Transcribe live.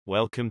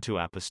Welcome to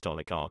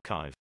Apostolic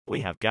Archive.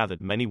 We have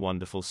gathered many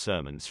wonderful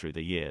sermons through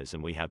the years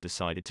and we have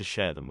decided to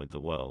share them with the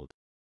world.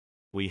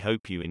 We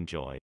hope you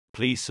enjoy.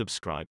 Please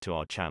subscribe to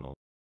our channel.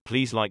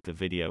 Please like the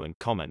video and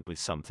comment with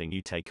something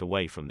you take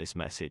away from this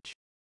message.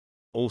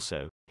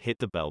 Also, hit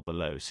the bell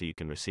below so you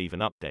can receive an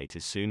update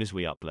as soon as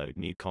we upload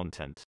new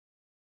content.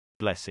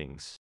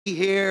 Blessings. Be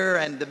here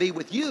and to be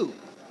with you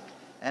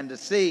and to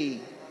see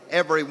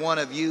every one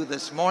of you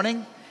this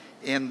morning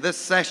in this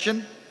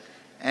session.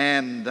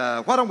 And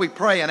why don't we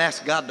pray and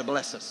ask God to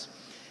bless us?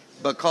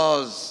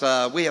 Because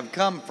we have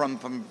come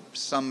from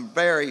some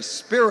very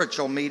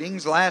spiritual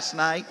meetings last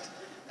night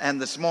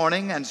and this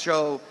morning. And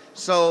so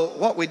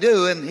what we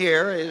do in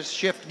here is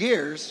shift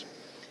gears.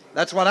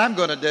 That's what I'm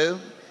going to do.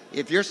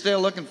 If you're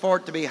still looking for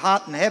it to be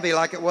hot and heavy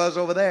like it was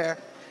over there,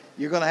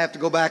 you're going to have to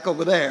go back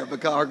over there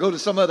or go to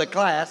some other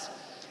class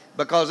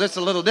because it's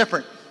a little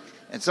different.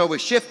 And so we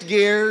shift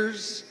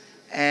gears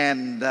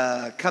and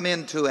come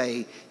into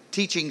a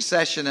teaching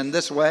session in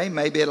this way.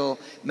 Maybe it'll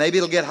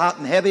get hot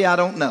and heavy. I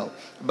don't know,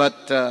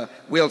 but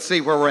we'll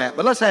see where we're at.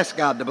 But let's ask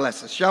God to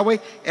bless us, shall we?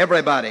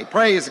 Everybody,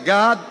 praise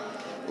God.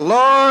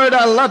 Lord,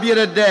 I love you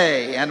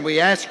today, and we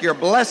ask your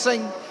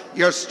blessing,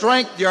 your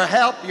strength, your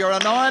help, your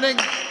anointing.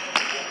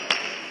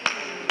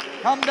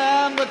 Come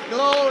down with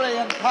glory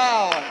and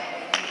power.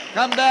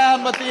 Come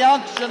down with the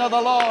unction of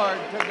the Lord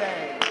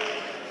today.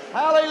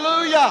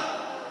 Hallelujah.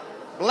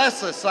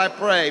 Bless us, I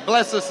pray.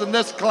 Bless us in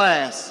this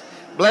class.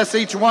 Bless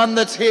each one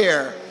that's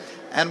here.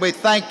 And we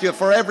thank you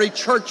for every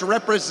church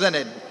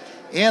represented.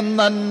 In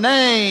the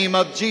name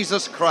of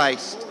Jesus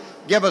Christ,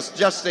 give us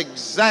just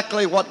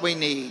exactly what we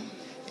need.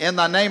 In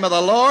the name of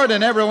the Lord,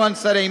 and everyone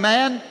said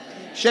amen.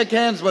 Shake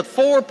hands with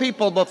 4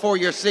 people before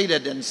you're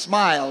seated and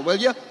smile, will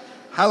you?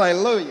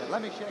 Hallelujah.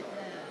 Let me shake hands.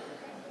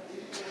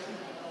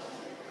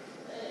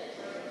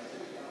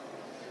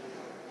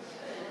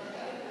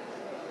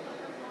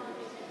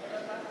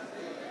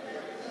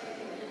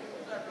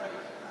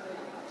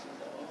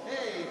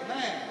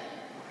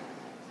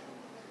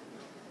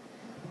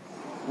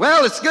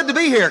 Well, it's good to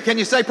be here. Can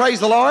you say praise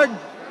the Lord?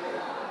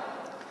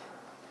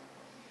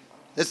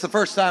 This is the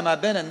first time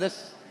I've been in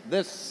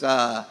this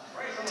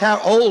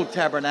old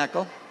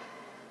tabernacle.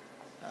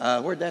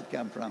 Where'd that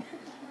come from?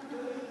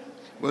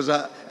 Do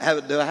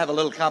I have a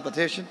little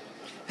competition?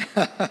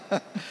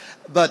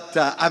 But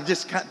I'm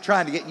just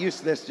trying to get used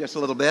to this just a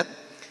little bit.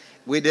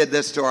 We did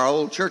this to our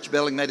old church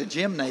building, made a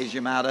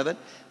gymnasium out of it.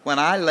 When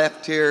I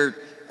left here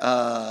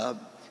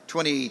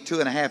 22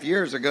 and a half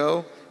years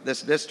ago,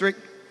 this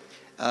district,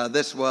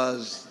 this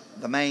was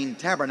the main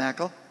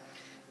tabernacle.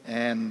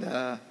 And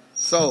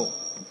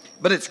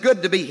but it's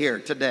good to be here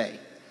today.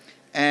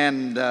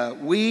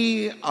 And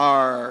we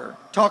are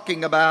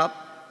talking about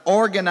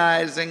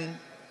organizing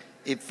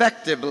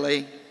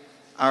effectively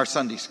our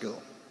Sunday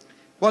school.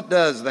 What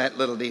does that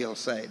little deal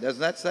say? Does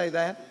that say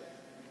that?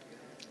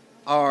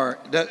 Or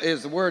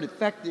is the word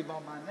effective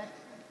on my next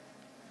one?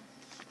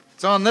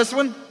 It's on this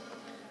one?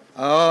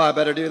 Oh, I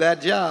better do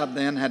that job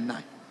then, hadn't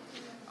I?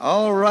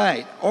 All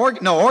right.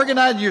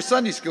 Organize your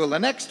Sunday school. The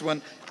next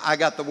one, I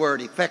got the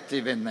word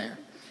effective in there.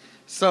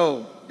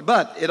 So,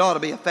 but it ought to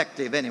be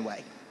effective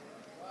anyway.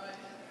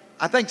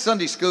 I think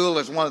Sunday school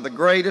is one of the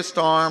greatest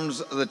arms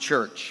of the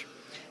church.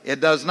 It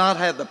does not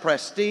have the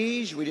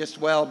prestige. We just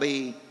well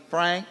be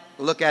frank,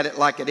 look at it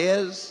like it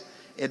is.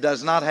 It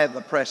does not have the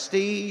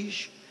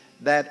prestige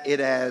that it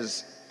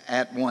has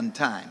at one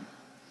time.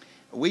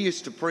 We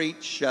used to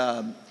preach,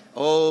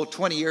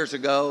 20 years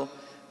ago,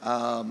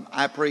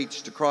 I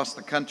preached across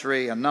the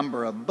country a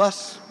number of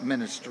bus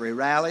ministry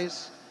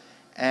rallies,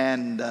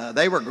 and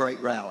they were great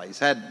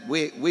rallies.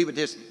 We would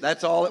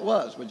that's all it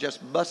was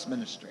just bus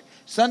ministry.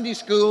 Sunday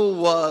school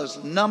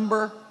was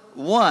number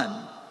one,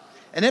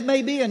 and it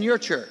may be in your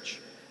church,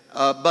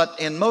 but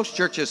in most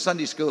churches,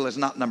 Sunday school is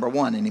not number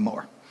one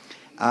anymore.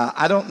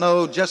 I don't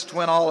know just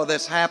when all of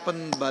this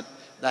happened, but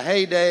the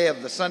heyday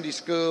of the Sunday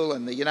school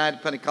and the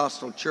United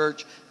Pentecostal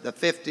Church, the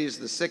 50s,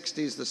 the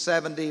 60s, the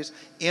 70s,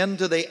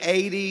 into the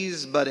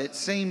 80s, but it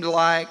seemed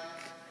like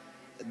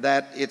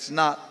that it's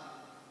not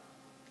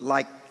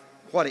like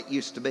what it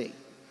used to be.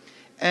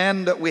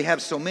 And we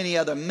have so many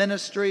other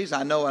ministries.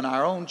 I know in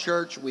our own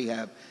church we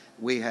have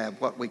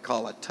what we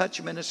call a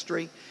touch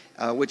ministry,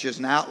 which is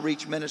an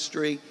outreach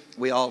ministry.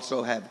 We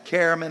also have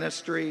care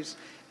ministries,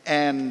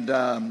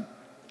 and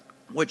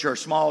which are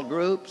small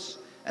groups.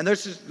 And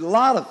there's just a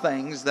lot of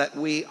things that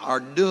we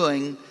are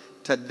doing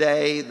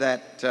today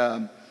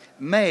that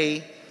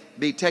may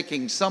be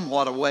taking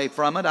somewhat away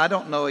from it. I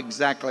don't know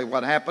exactly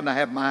what happened. I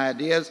have my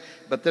ideas,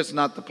 but this is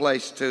not the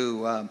place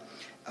to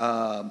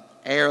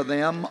air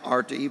them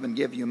or to even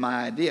give you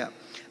my idea.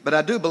 But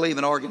I do believe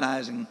in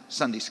organizing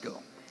Sunday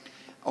school.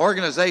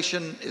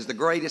 Organization is the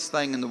greatest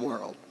thing in the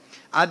world.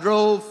 I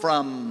drove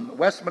from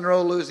West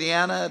Monroe,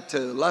 Louisiana to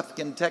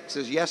Lufkin,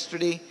 Texas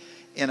yesterday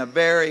in a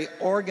very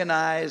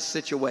organized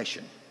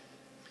situation.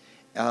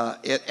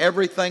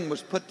 Everything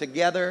was put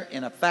together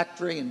in a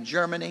factory in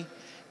Germany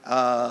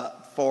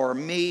for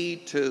me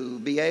to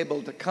be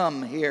able to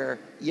come here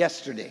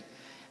yesterday.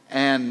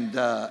 and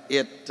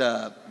it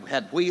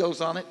had wheels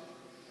on it.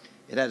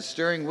 It had a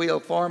steering wheel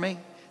for me,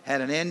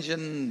 had an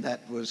engine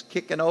that was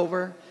kicking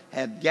over,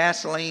 had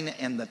gasoline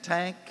in the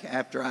tank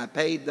after I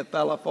paid the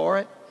fella for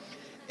it.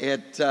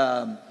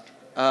 There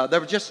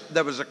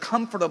was a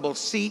comfortable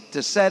seat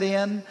to sit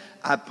in.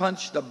 I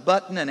punched a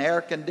button and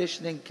air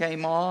conditioning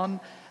came on,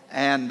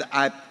 and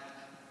I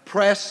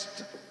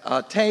pressed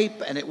a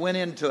tape and it went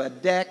into a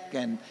deck,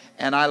 and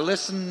I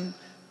listened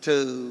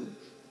to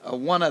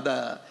one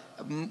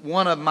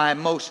of my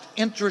most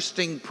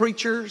interesting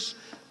preachers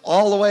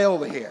all the way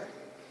over here.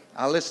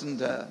 I listened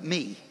to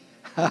me.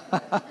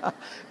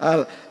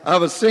 I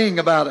was seeing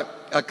about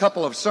a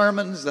couple of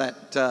sermons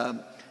that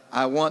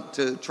I want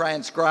to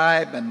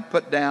transcribe and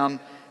put down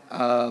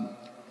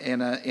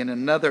in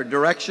another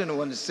direction. I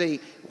wanted to see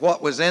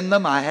what was in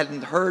them. I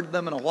hadn't heard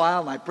them in a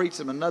while, and I preached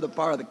them in another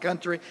part of the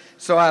country.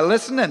 So I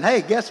listened, and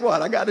hey, guess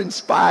what? I got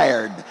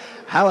inspired.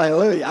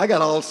 Hallelujah. I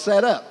got all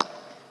set up.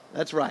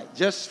 That's right,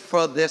 just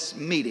for this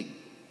meeting.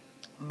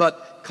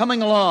 But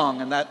coming along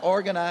in that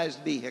organized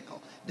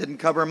vehicle didn't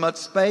cover much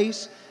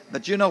space,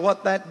 but you know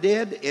what that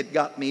did? It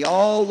got me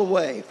all the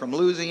way from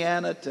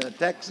Louisiana to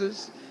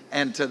Texas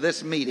and to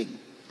this meeting.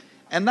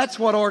 And that's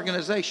what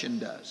organization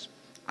does.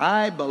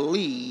 I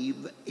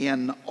believe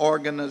in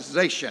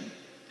organization,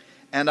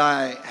 and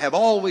I have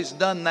always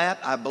done that.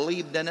 I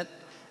believed in it.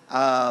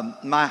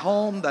 My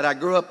home that I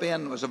grew up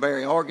in was a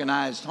very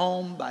organized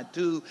home by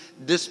two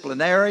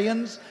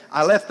disciplinarians.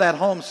 I left that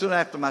home soon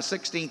after my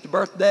 16th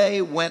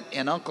birthday, went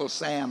in Uncle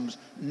Sam's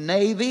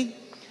Navy,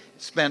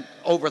 spent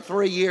over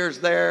 3 years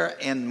there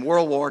in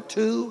World War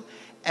II,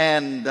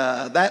 and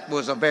that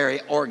was a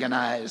very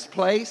organized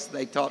place.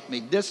 They taught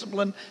me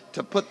discipline,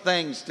 to put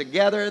things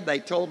together. They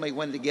told me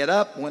when to get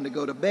up, when to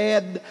go to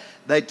bed.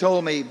 They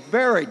told me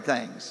varied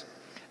things.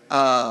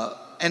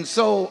 And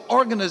so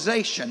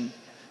organization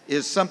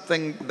is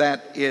something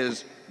that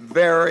is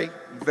very,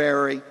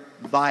 very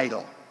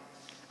vital.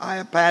 I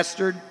have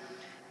pastored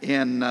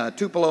in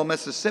Tupelo,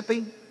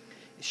 Mississippi,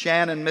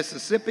 Shannon,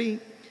 Mississippi,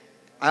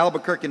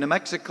 Albuquerque, New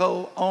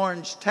Mexico,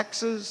 Orange,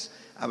 Texas.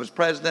 I was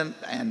president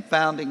and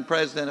founding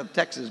president of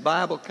Texas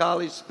Bible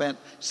College, spent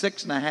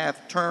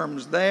 6.5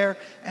 terms there,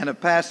 and have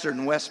pastored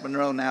in West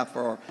Monroe now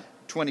for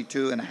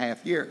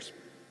 22.5 years.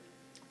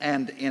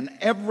 And in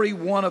every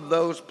one of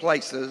those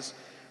places,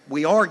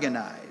 we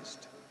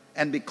organized.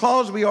 And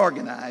because we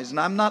organized, and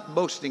I'm not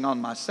boasting on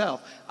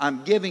myself,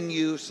 I'm giving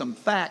you some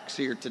facts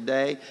here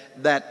today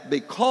that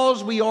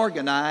because we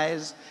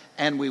organized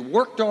and we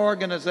worked our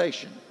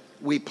organization,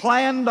 we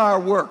planned our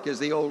work, as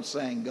the old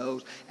saying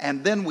goes,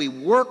 and then we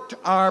worked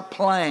our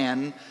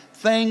plan,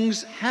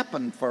 things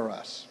happened for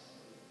us.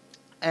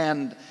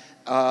 And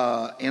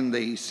in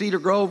the Cedar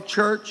Grove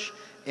Church,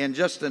 in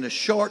a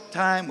short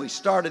time, we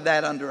started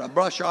that under a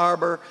brush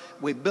arbor.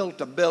 We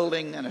built a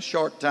building. In a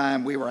short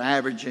time, we were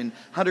averaging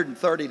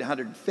 130 to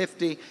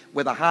 150,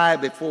 with a high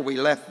before we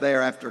left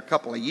there after a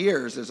couple of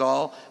years is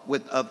all,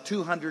 of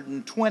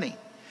 220.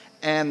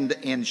 And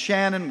in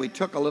Shannon, we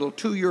took a little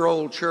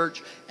 2-year-old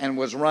church and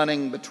was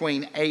running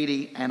between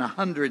 80 and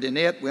 100 in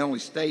it. We only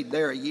stayed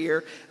there a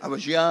year. I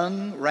was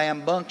young,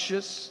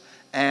 rambunctious,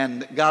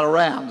 and got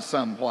around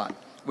somewhat.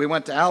 We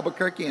went to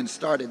Albuquerque and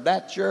started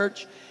that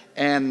church.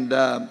 And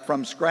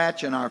from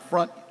scratch in our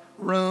front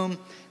room,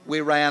 we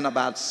ran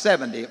about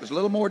 70. It was a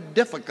little more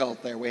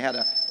difficult there. We had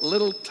a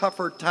little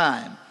tougher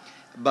time.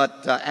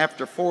 But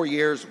after 4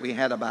 years, we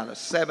had about a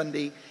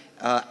 70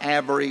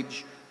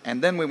 average. And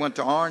then we went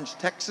to Orange,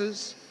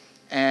 Texas,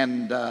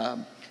 and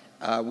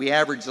we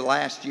averaged the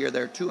last year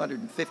there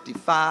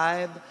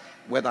 255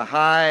 with a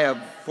high of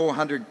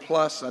 400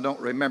 plus. I don't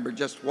remember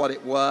just what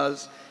it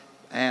was.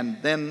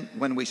 And then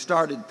when we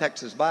started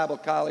Texas Bible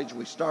College,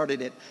 we started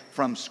it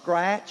from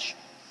scratch.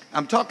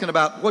 I'm talking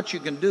about what you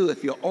can do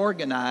if you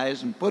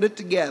organize and put it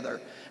together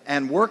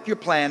and work your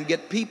plan,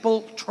 get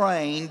people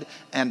trained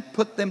and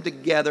put them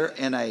together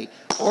in a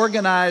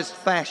organized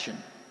fashion.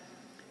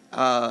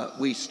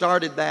 We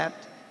started that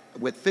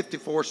with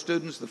 54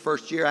 students the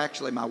first year.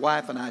 Actually, my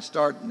wife and I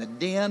started in the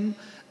den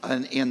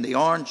in the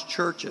Orange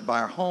Church at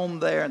our home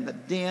there in the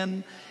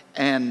den.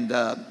 And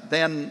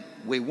then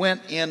we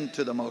went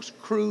into the most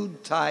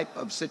crude type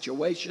of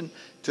situation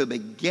to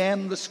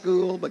begin the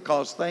school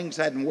because things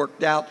hadn't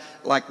worked out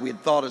like we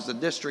had thought as a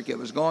district it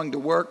was going to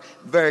work.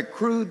 Very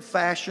crude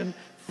fashion,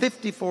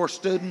 54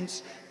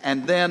 students.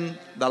 And then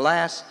the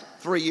last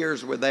 3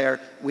 years we're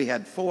there, we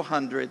had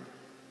 400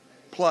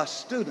 plus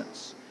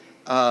students.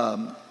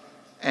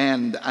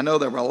 And I know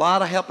there were a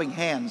lot of helping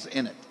hands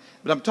in it.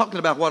 But I'm talking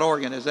about what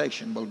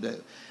organization will do.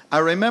 I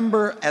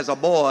remember as a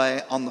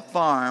boy on the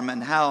farm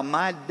and how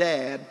my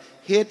dad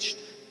hitched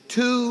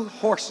 2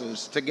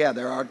 horses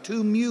together, or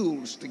 2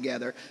 mules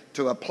together,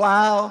 to a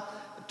plow,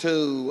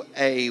 to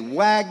a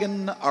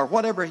wagon, or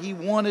whatever he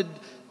wanted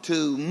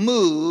to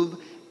move.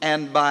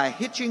 And by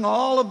hitching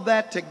all of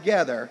that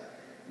together,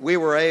 we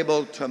were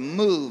able to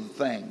move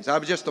things. I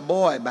was just a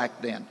boy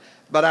back then.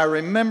 But I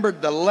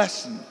remembered the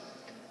lesson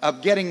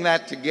of getting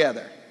that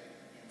together.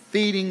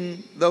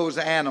 feeding those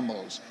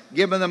animals,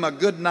 giving them a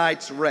good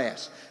night's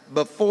rest.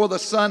 Before the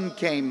sun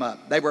came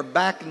up, they were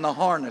back in the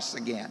harness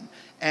again.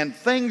 And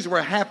things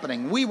were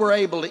happening. We were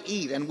able to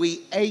eat, and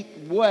we ate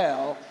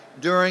well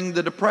during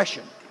the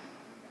Depression.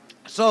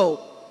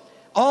 So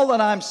all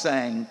that I'm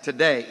saying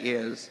today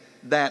is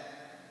that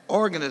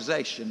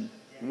organization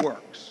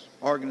works.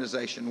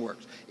 Organization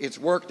works. It's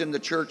worked in the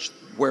church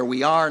where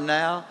we are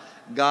now.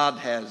 God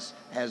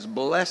has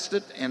blessed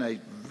it in a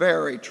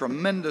very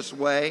tremendous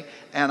way,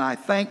 and I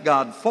thank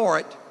God for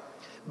it.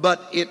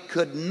 But it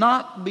could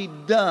not be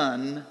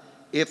done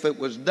if it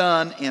was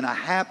done in a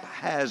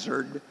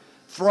haphazard,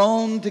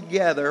 thrown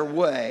together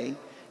way,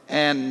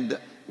 and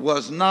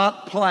was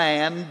not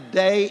planned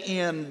day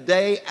in,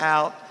 day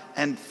out,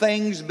 and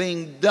things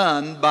being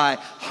done by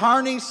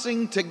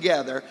harnessing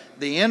together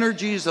the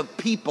energies of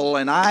people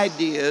and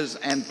ideas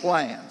and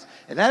plans.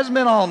 It hasn't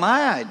been all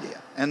my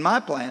idea and my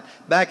plan.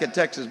 Back at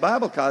Texas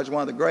Bible College,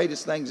 one of the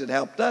greatest things that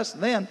helped us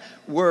then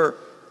were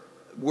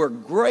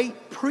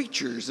great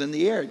preachers in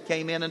the area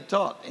came in and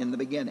taught in the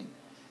beginning.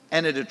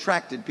 And it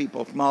attracted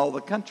people from all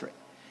the country.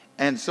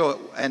 And so,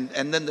 and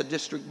then the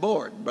district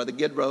board, Brother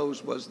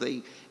Gidrose was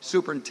the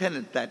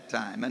superintendent at that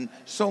time, and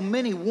so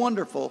many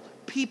wonderful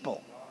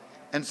people.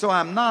 And so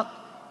I'm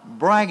not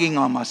bragging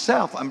on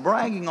myself, I'm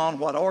bragging on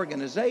what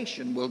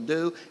organization will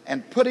do,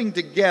 and putting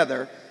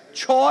together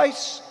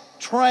choice,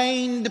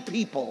 trained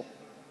people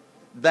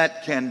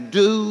that can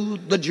do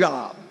the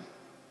job.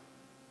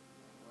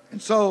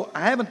 And so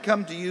I haven't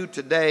come to you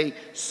today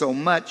so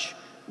much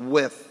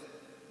with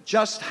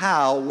just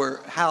how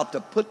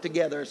to put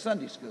together a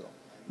Sunday school.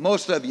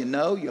 Most of you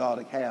know you ought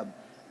to have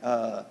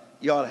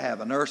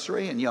a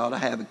nursery, and you ought to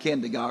have a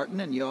kindergarten,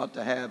 and you ought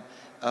to have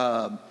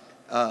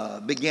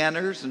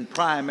beginners and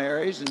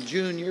primaries and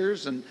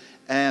juniors,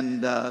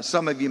 and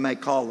some of you may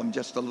call them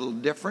just a little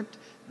different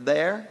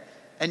there.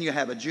 And you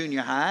have a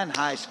junior high and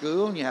high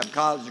school, and you have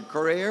college and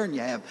career, and you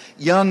have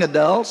young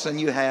adults,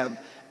 and you have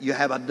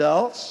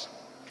adults.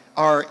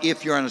 Or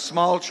if you're in a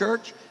small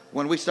church,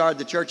 when we started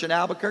the church in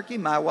Albuquerque,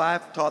 my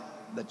wife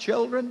taught the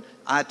children,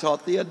 I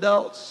taught the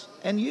adults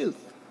and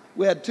youth.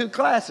 We had 2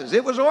 classes.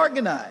 It was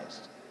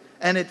organized,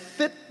 and it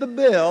fit the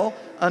bill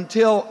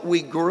until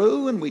we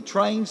grew and we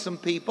trained some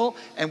people,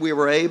 and we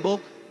were able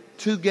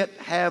to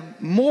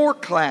have more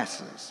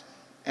classes.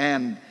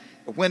 And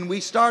when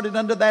we started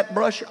under that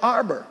brush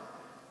arbor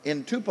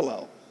in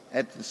Tupelo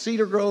at the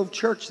Cedar Grove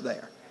Church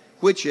there,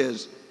 which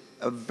is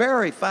a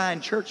very fine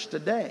church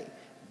today,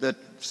 the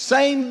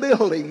same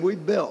building we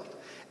built,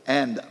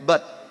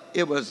 but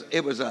it was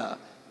a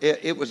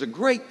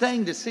great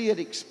thing to see it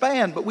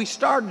expand. But we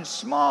started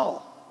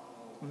small,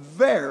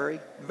 very,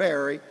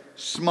 very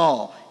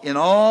small in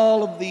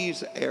all of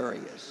these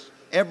areas,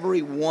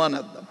 every one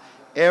of them,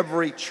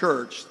 every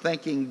church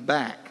thinking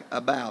back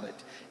about it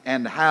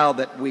and how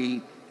that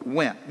we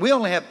went. We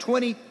only have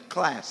 20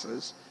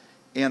 classes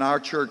in our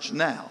church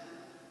now,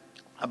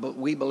 but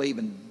we believe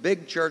in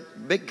big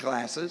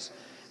classes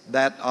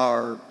that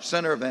are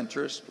center of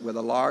interest with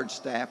a large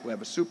staff. We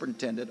have a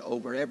superintendent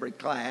over every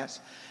class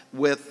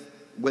with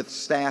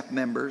staff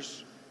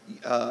members.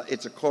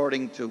 It's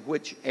according to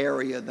which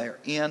area they're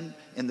in.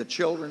 In the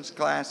children's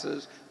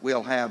classes,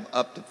 we'll have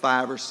up to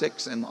 5 or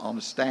 6 on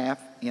the staff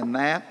in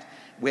that.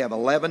 We have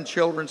 11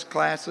 children's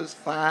classes,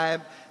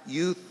 5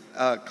 youth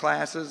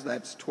classes,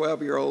 that's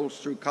 12-year-olds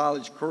through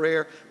college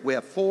career. We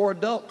have 4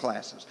 adult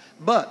classes.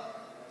 But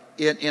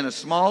in a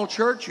small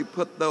church, you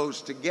put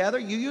those together.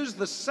 You use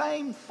the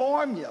same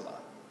formula.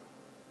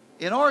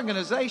 In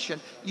organization,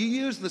 you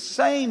use the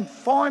same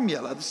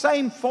formula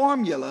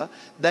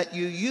that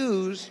you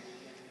use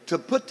to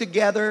put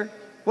together,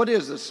 what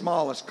is the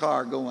smallest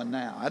car going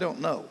now? I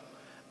don't know.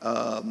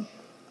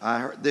 I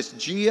heard this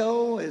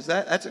Geo,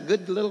 that's a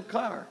good little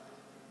car,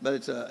 but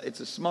it's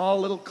a small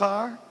little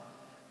car.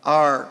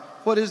 Or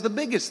what is the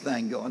biggest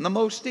thing going? The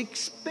most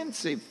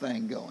expensive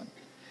thing going.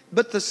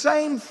 But the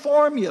same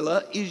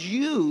formula is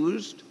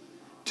used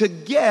to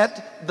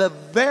get the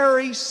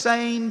very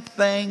same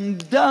thing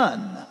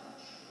done.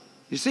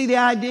 You see the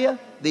idea?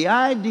 The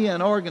idea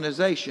in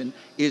organization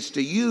is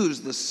to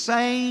use the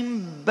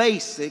same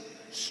basic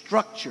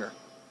structure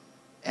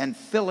and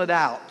fill it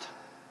out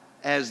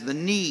as the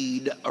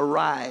need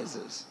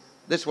arises.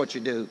 This is what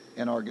you do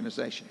in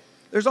organization.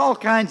 There's all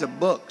kinds of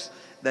books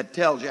that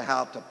tells you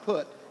how to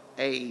put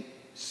a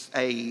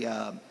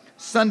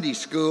Sunday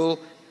school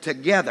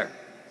together.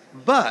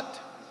 But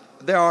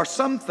there are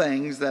some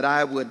things that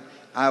I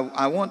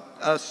want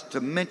us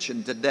to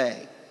mention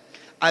today.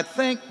 I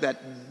think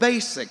that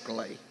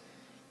basically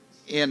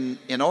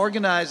in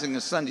organizing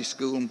a Sunday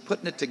school and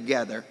putting it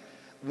together,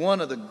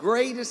 one of the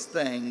greatest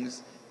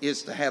things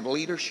is to have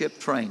leadership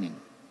training.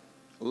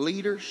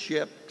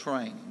 Leadership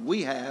training.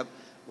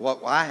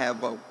 I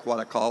have what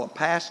I call a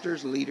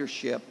pastor's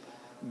leadership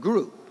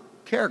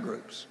group, care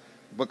groups,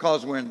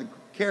 because we're in the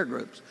care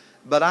groups.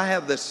 But I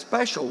have this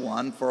special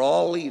one for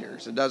all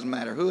leaders. It doesn't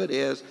matter who it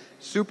is,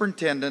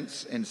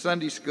 superintendents in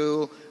Sunday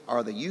school,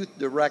 or the youth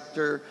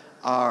director,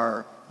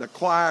 or the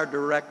choir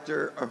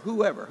director, or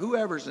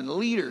whoever's in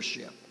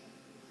leadership.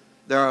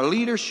 There are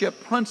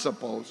leadership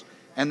principles,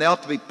 and they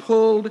ought to be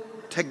pulled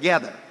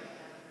together.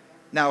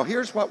 Now,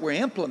 here's what we're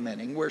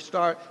implementing. It's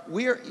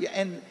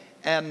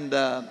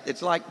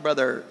like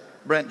Brother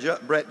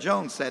Brett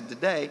Jones said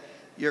today.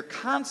 You're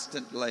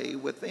constantly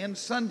within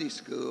Sunday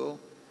school.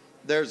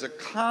 There's a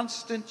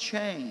constant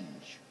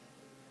change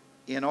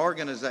in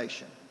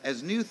organization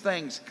as new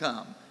things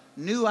come,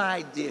 new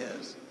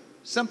ideas.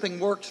 Something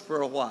works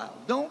for a while.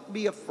 Don't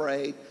be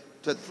afraid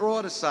to throw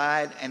it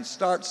aside and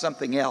start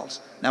something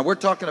else. Now, we're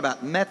talking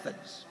about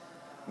methods.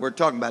 We're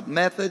talking about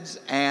methods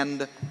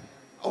and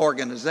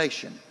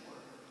organization.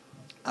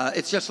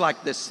 It's just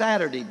like this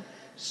Saturday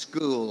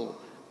school.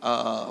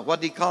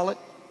 What do you call it?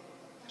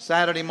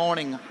 Saturday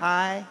morning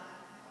high?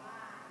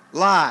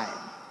 Live.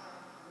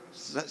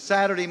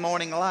 Saturday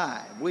morning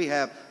live. We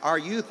have, our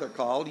youth are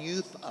called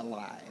Youth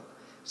Alive.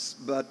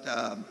 But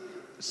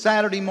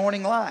Saturday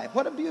morning live.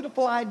 What a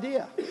beautiful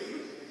idea.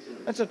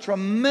 That's a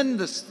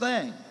tremendous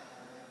thing.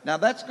 Now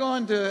that's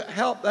going to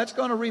help, that's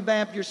going to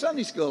revamp your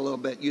Sunday school a little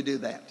bit. You do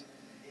that.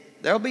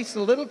 There'll be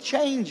some little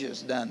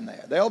changes done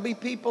there. There'll be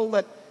people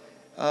that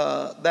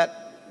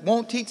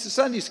won't teach the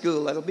Sunday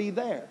school that'll be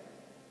there,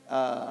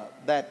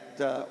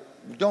 that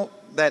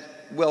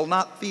will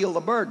not feel the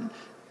burden.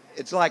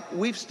 It's like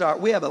we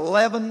have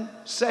 11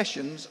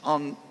 sessions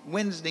on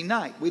Wednesday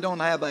night. We don't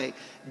have a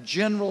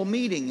general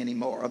meeting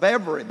anymore of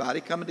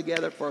everybody coming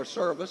together for a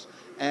service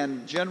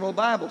and general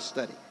Bible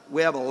study.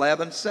 We have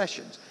 11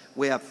 sessions.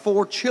 We have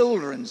 4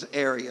 children's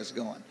areas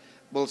going.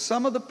 Well,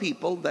 some of the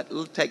people that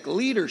take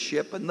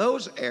leadership in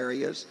those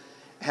areas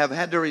have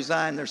had to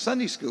resign their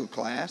Sunday school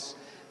class,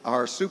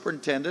 or a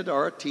superintendent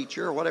or a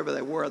teacher or whatever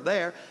they were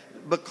there,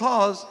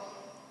 because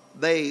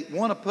they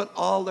want to put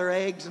all their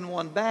eggs in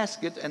one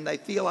basket, and they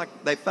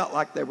felt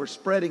like they were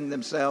spreading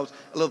themselves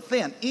a little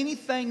thin.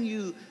 Anything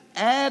you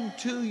add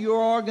to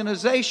your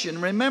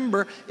organization,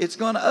 remember, it's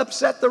going to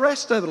upset the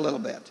rest of it a little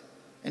bit.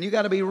 And you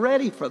got to be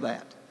ready for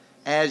that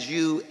as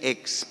you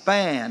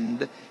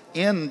expand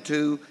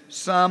into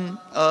some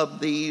of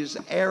these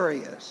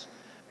areas.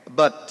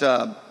 But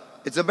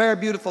it's a very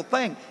beautiful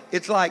thing.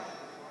 It's like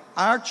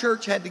our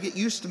church had to get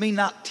used to me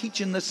not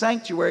teaching the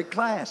sanctuary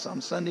class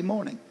on Sunday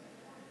morning.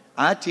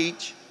 I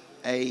teach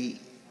a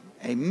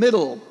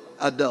middle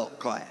adult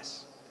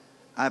class.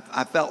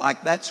 I felt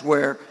like that's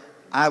where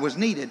I was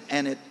needed.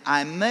 And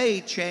I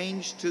may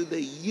change to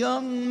the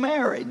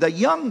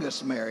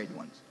youngest married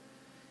ones.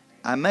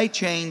 I may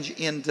change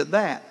into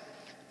that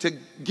to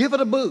give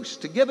it a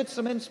boost, to give it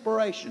some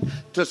inspiration,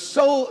 to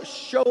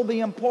show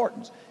the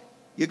importance.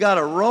 You got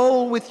to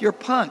roll with your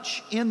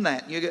punch in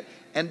that,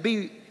 and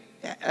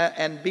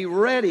be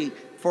ready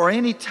for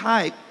any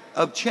type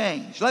of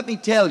change. Let me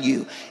tell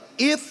you,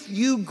 if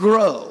you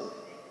grow,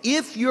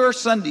 if your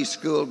Sunday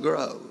school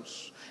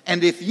grows,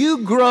 and if you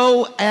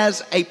grow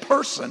as a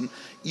person,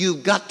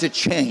 you've got to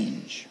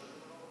change.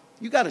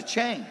 You got to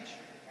change.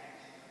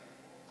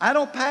 I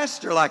don't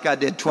pastor like I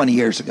did 20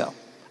 years ago.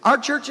 Our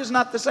church is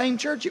not the same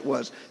church it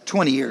was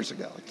 20 years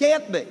ago. It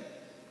can't be.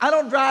 I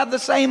don't drive the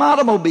same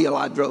automobile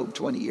I drove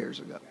 20 years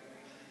ago.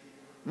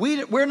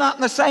 We're not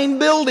in the same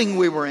building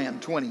we were in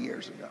 20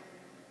 years ago.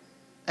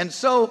 And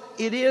so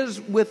it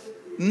is with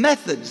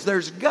methods.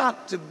 There's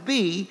got to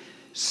be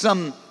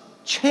some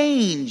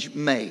change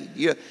made.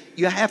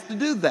 You have to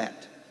do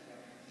that.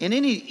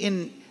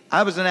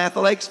 I was in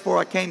athletics before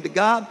I came to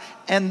God,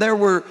 and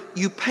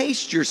you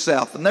paced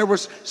yourself, and there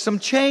was some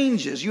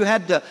changes. You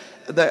had to,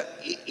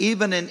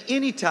 even in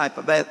any type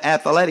of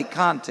athletic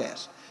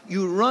contest,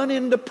 you run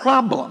into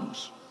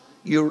problems.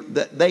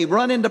 They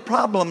run into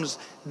problems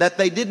that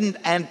they didn't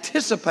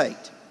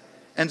anticipate.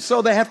 And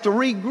so they have to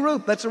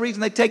regroup. That's the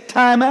reason they take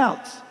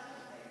timeouts,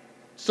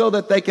 so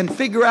that they can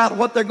figure out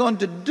what they're going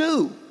to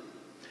do.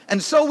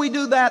 And so we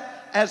do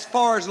that as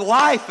far as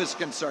life is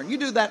concerned. You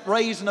do that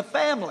raising a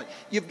family.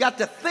 You've got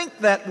to think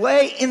that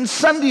way in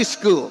Sunday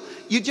school.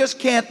 You just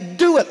can't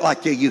do it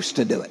like you used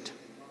to do it.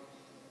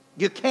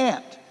 You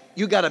can't.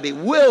 You got to be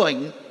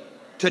willing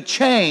to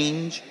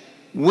change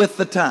with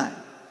the time.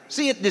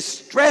 See, it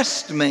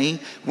distressed me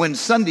when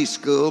Sunday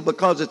school,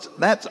 because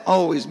that's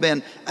always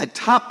been a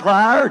top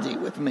priority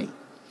with me.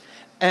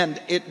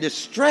 And it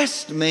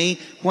distressed me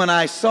when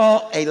I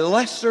saw a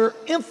lesser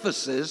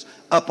emphasis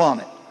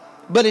upon it.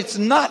 But it's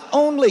not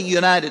only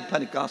United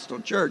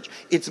Pentecostal Church,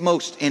 it's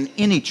most in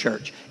any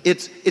church.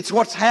 It's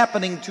what's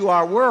happening to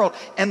our world,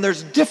 and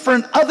there's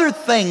different other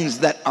things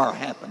that are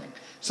happening.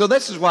 So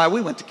this is why we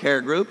went to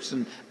care groups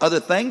and other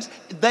things.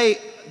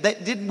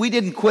 We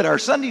didn't quit our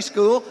Sunday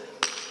school.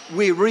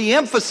 We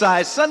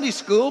re-emphasized Sunday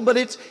school, but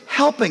it's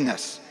helping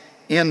us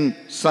in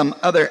some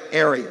other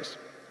areas.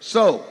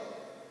 So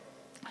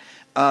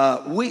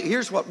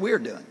here's what we're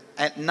doing.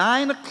 At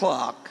 9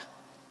 o'clock,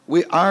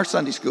 our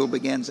Sunday school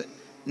begins at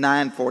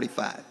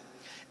 9:45.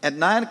 At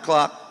 9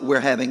 o'clock, we're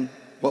having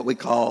what we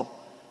call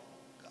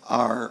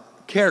our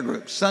care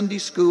groups, Sunday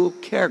school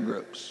care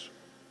groups.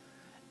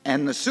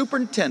 And the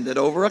superintendent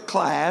over a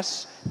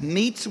class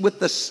meets with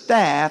the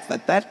staff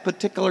at that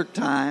particular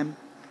time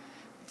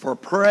for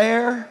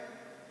prayer,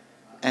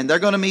 and they're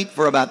going to meet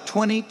for about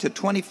 20 to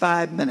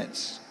 25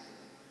 minutes.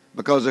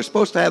 because they're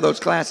supposed to have those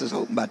classes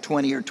open by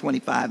 20 or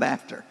 25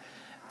 after,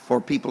 for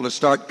people to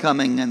start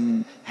coming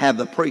and have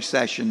the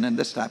pre-session and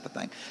this type of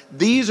thing.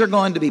 These are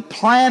going to be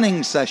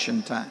planning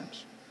session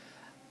times.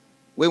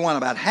 We want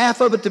about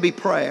half of it to be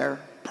prayer,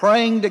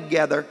 praying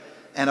together,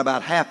 and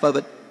about half of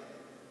it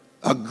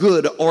a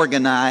good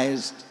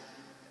organized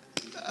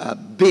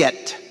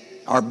bit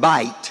or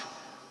bite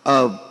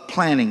of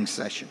planning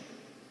session.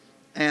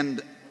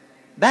 And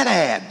that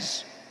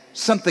adds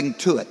something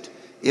to it.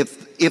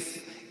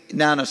 If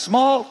now in a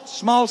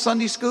small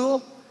Sunday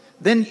school,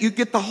 then you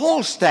get the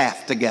whole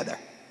staff together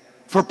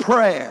for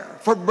prayer,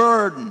 for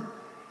burden,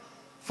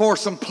 for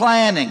some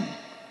planning.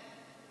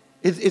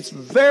 It's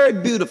very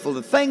beautiful.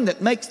 The thing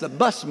that makes the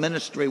bus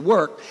ministry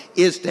work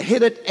is to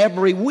hit it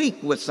every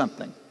week with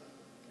something.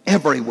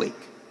 Every week.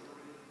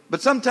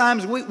 But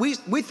sometimes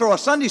we throw a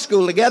Sunday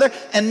school together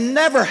and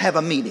never have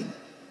a meeting.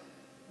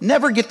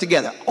 Never get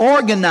together.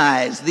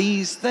 Organize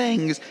these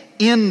things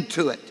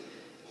into it.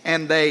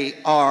 And they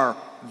are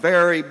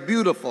very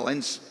beautiful.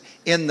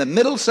 In the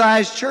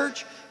middle-sized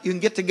church, you can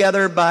get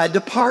together by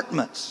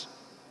departments.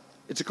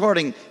 It's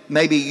according,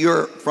 maybe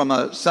you're from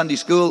a Sunday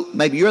school,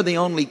 maybe you're the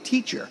only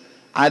teacher.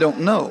 I don't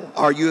know.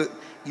 Or you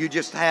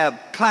just have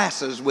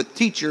classes with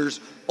teachers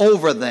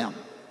over them.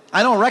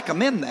 I don't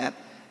recommend that.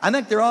 I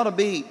think there ought to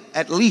be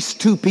at least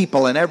 2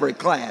 people in every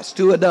class,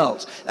 2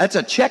 adults. That's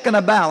a check and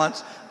a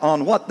balance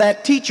on what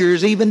that teacher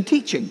is even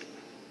teaching.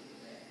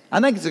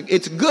 I think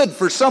it's good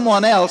for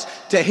someone else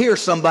to hear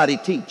somebody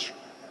teach.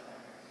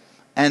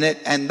 And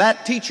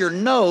that teacher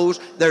knows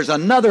there's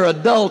another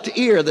adult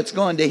ear that's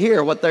going to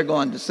hear what they're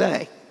going to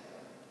say.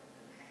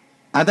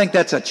 I think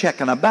that's a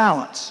check and a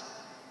balance.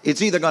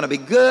 It's either going to be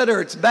good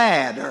or it's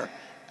bad,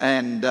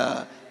 and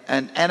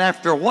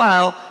after a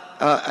while,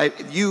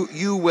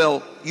 you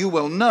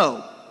will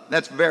know.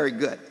 That's very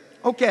good.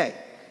 Okay.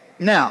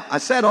 Now, I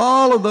said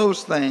all of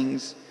those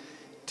things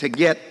to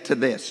get to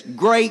this.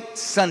 Great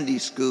Sunday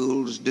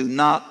schools do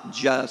not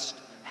just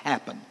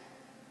happen.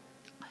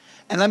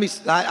 And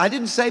I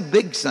didn't say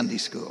big Sunday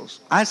schools.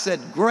 I said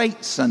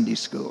great Sunday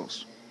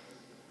schools.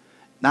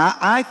 Now,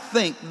 I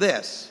think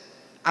this.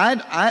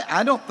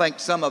 I don't think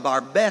some of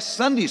our best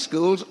Sunday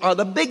schools are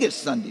the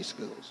biggest Sunday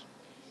schools.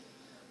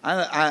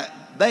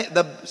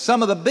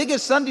 Some of the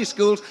biggest Sunday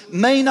schools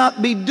may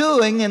not be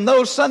doing in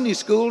those Sunday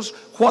schools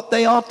what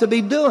they ought to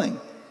be doing.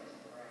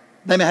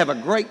 They may have a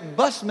great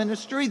bus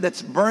ministry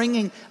that's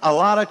bringing a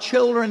lot of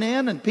children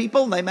in and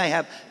people. They may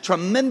have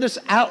tremendous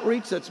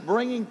outreach that's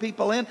bringing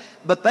people in,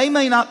 but they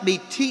may not be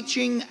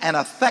teaching and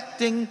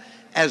affecting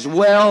as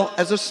well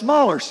as a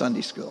smaller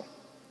Sunday school.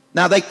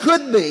 Now, they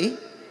could be.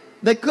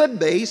 They could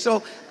be.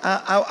 So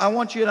I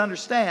want you to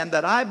understand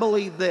that I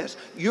believe this.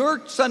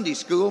 Your Sunday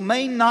school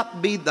may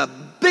not be the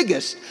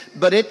biggest,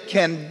 but it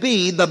can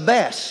be the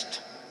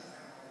best.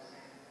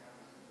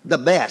 The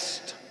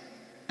best.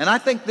 And I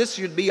think this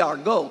should be our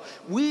goal.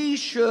 We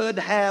should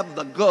have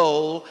the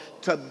goal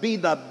to be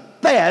the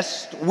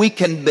best we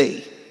can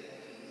be.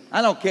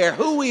 I don't care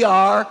who we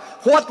are,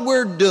 what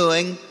we're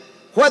doing,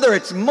 whether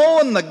it's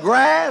mowing the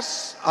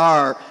grass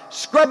or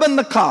scrubbing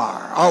the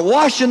car or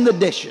washing the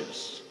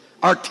dishes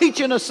or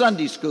teaching a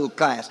Sunday school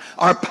class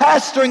or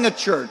pastoring a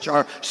church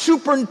or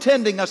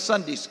superintending a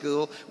Sunday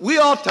school. We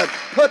ought to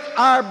put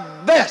our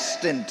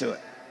best into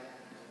it.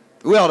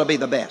 We ought to be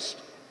the best.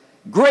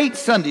 Great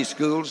Sunday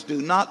schools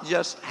do not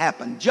just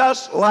happen.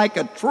 Just like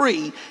a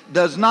tree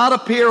does not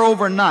appear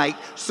overnight,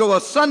 so a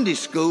Sunday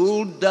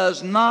school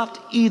does not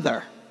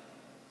either.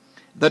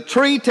 The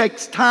tree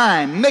takes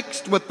time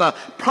mixed with the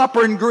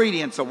proper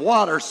ingredients of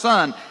water,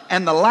 sun,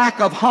 and the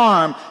lack of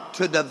harm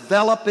to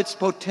develop its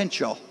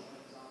potential.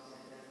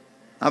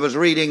 I was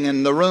reading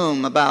in the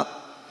room about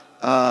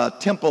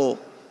Temple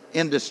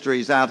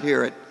Industries out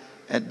here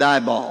at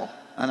Diboll,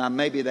 and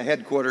maybe the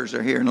headquarters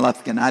are here in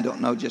Lufkin. I don't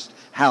know just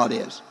how it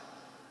is.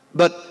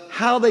 But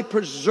how they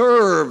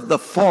preserve the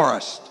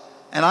forest.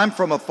 And I'm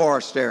from a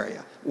forest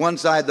area. One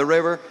side of the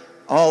river,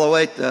 all the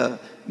way to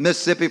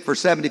Mississippi for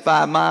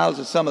 75 miles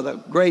is some of the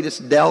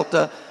greatest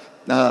delta,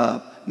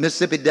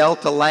 Mississippi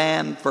Delta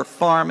land for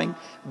farming.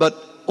 But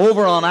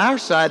over on our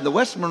side, the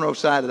West Monroe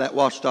side of that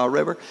Ouachita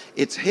River,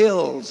 it's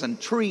hills and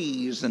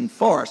trees and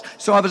forest.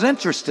 So I was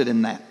interested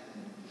in that.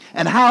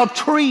 And how a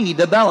tree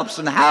develops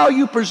and how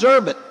you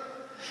preserve it.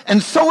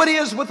 And so it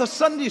is with a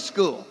Sunday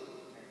school.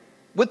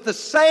 With the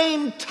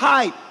same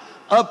type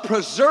of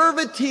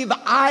preservative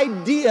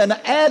idea and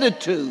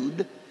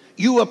attitude,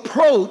 you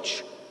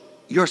approach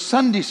your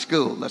Sunday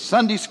school. The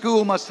Sunday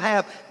school must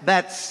have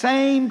that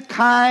same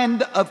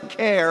kind of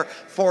care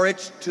for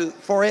it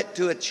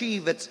to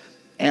achieve its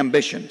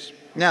ambitions.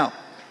 Now,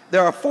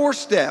 there are 4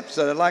 steps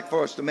that I'd like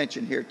for us to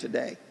mention here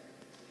today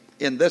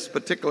in this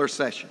particular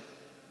session.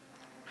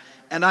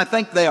 And I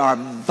think they are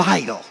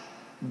vital,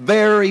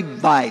 very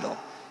vital.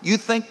 You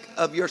think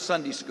of your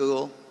Sunday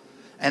school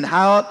and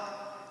how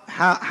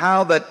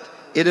that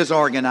it is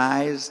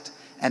organized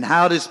and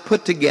how it is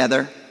put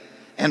together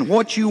and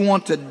what you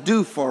want to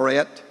do for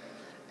it.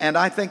 And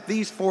I think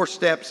these 4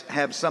 steps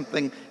have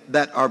something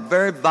that are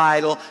very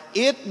vital.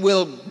 It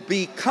will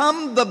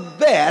become the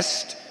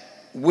best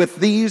with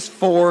these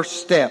 4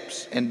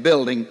 steps in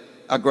building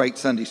a great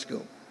Sunday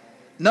school.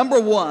 Number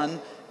 1,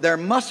 there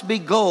must be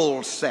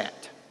goals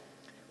set.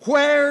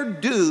 Where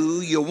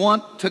do you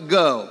want to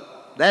go?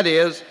 That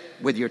is,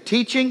 with your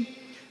teaching,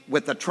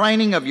 with the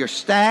training of your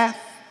staff,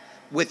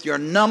 with your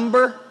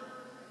number.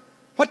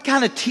 What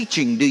kind of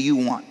teaching do you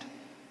want?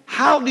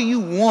 How do you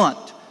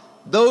want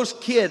those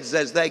kids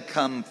as they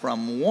come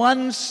from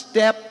one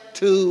step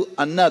to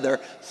another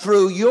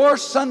through your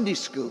Sunday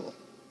school?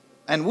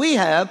 And we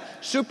have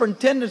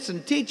superintendents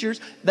and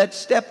teachers that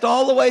stepped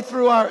all the way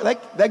through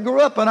they grew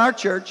up in our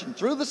church and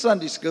through the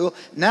Sunday school.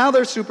 Now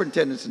they're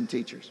superintendents and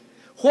teachers.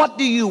 What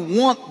do you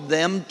want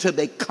them to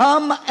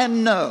become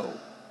and know?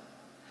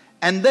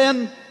 And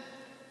then,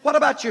 what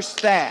about your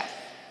staff?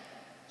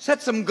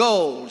 Set some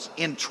goals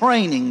in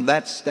training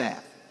that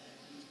staff.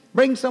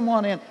 Bring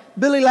someone in.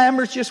 Billy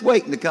Lambert's just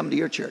waiting to come to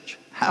your church.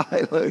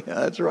 Hallelujah,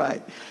 that's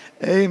right.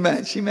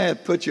 Amen. She may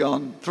have put you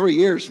on 3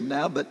 years from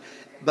now, but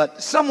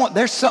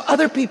there's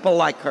other people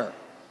like her.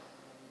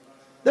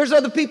 There's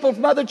other people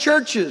from other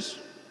churches.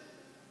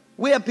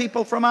 We have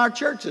people from our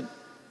church that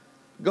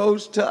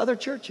goes to other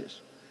churches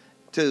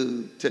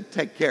to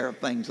take care of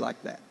things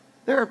like that.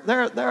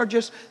 There are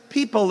just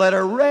people that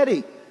are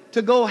ready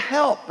to go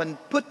help and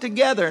put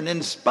together and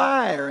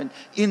inspire and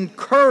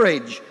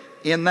encourage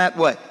in that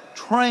way.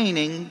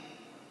 Training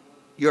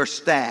your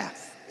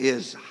staff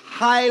is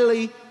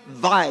highly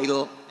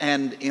vital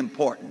and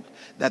important.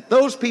 That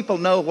those people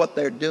know what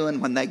they're doing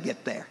when they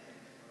get there.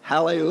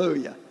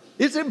 Hallelujah.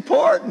 It's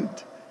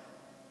important.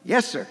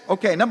 Yes, sir.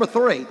 Okay, number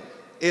 3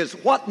 is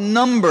what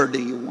number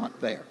do you want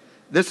there?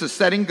 This is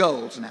setting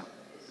goals now.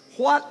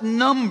 What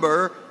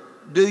number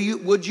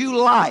would you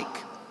like?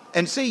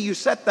 And see, you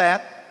set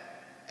that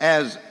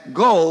as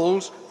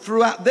goals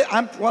throughout.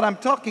 What I'm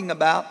talking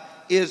about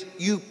is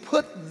you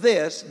put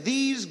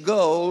these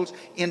goals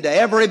into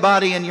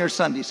everybody in your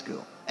Sunday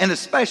school, and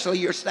especially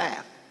your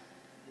staff.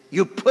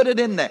 You put it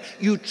in there.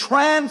 You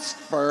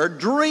transfer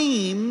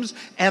dreams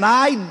and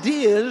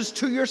ideas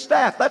to your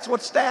staff. That's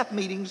what staff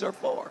meetings are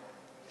for.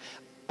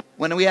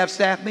 When we have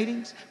staff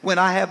meetings, when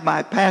I have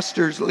my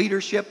pastor's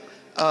leadership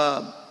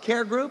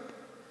care group,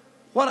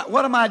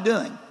 what am I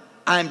doing?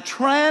 I'm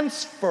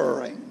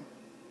transferring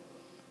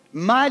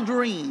my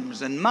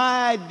dreams and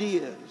my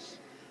ideas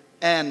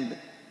and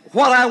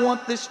what I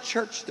want this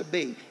church to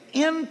be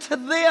into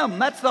them.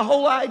 That's the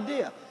whole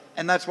idea.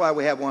 And that's why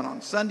we have one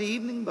on Sunday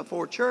evening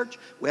before church.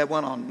 We have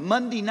one on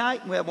Monday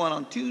night. And we have one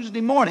on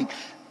Tuesday morning.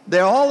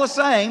 They're all the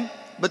same,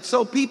 but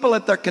so people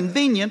at their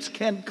convenience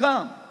can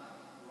come.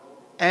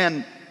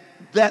 And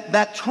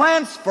that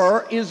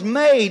transfer is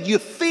made. You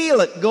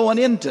feel it going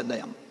into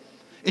them.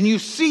 And you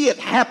see it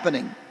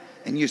happening.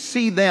 And you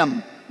see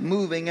them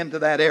moving into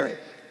that area.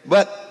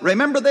 But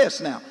remember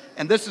this now,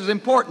 and this is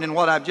important in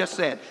what I've just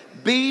said.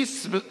 Be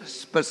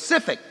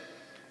specific.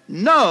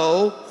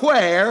 Know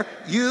where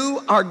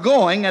you are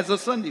going as a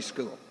Sunday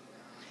school.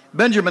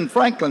 Benjamin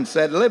Franklin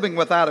said, living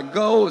without a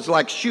goal is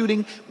like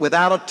shooting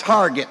without a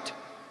target.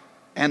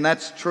 And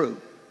that's true.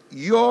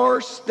 Your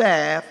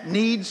staff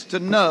needs to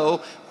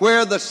know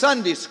where the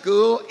Sunday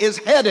school is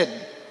headed.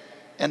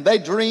 And they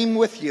dream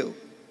with you.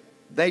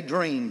 They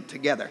dream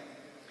together.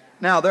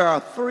 Now, there are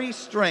 3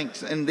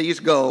 strengths in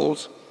these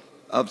goals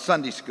of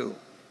Sunday school.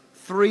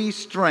 3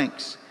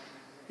 strengths.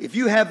 If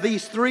you have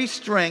these 3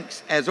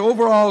 strengths as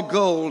overall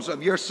goals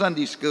of your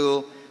Sunday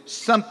school,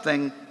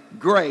 something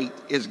great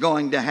is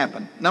going to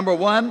happen. Number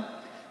 1,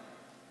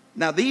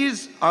 now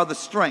these are the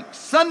strengths.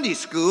 Sunday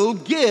school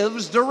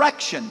gives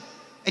direction,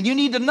 and you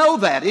need to know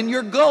that in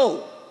your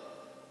goal.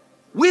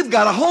 We've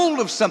got a hold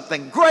of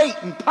something great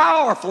and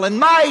powerful and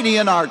mighty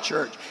in our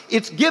church.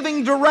 It's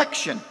giving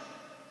direction.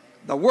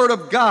 The Word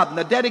of God and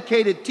the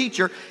dedicated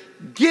teacher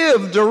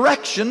give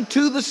direction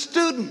to the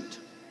student.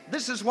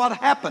 This is what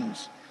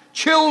happens.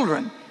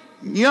 Children,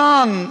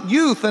 young,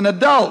 youth, and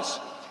adults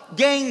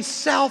gain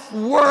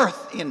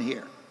self-worth in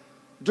here.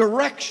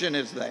 Direction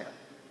is there.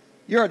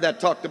 You heard that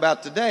talked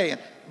about today,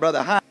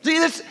 Brother Hyde. See,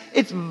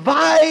 it's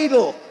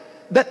vital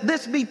that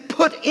this be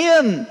put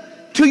in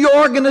to your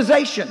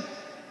organization.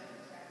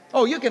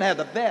 Oh, you can have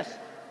the best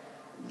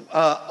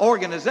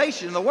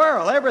organization in the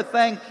world.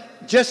 Everything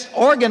just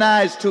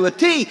organized to a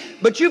T,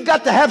 but you've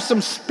got to have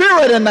some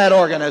spirit in that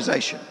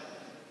organization.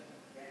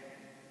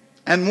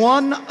 And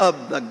one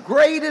of the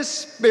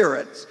greatest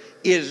spirits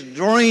is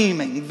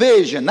dreaming,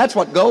 vision. That's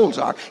what goals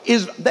are.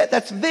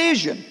 That's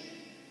vision.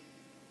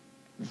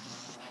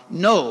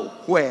 Know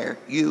where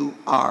you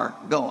are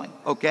going,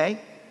 okay?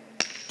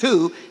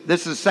 2,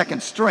 this is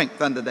second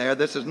strength under there.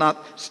 This is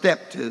not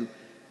step 2.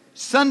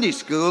 Sunday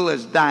school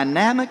is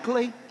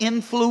dynamically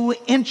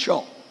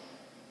influential.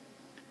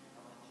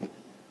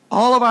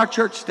 All of our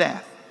church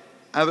staff.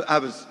 I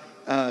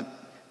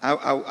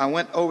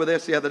went over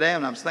this the other day,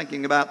 and I was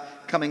thinking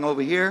about coming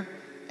over here,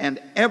 and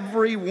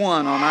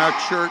everyone on our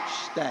church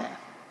staff.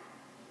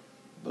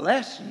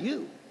 Bless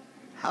you.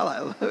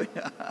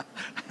 Hallelujah.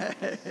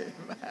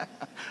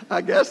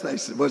 I guess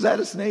was that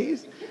a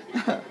sneeze?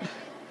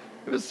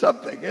 It was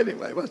something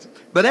anyway, wasn't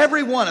it? But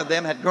every one of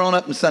them had grown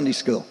up in Sunday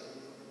school.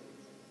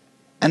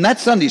 And that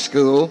Sunday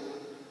school,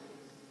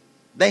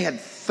 they had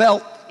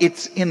felt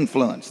its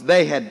influence.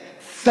 They had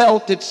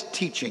felt its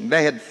teaching.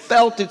 They had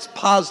felt its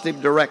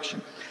positive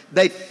direction.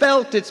 They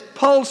felt its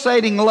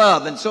pulsating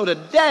love. And so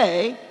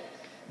today,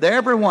 they're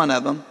every one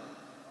of them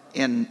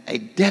in a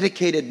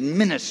dedicated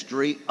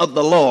ministry of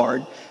the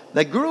Lord.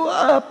 They grew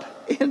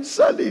up in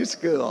Sunday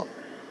school.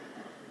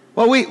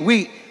 Well,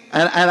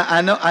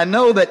 I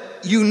know that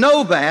you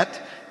know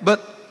that,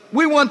 but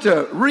we want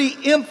to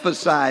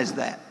re-emphasize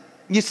that.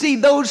 You see,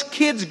 those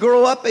kids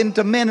grow up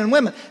into men and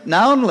women.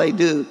 Not only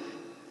do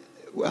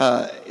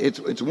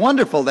it's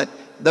wonderful that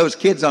those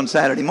kids on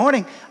Saturday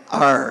morning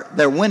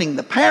they're winning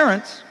the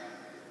parents,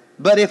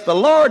 but if the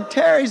Lord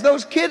tarries,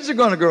 those kids are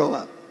going to grow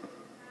up.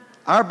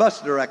 Our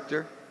bus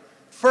director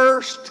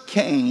first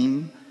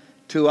came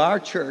to our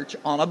church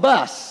on a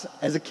bus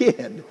as a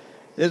kid.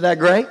 Isn't that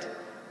great?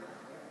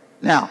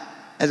 Now,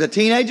 as a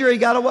teenager, he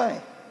got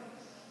away.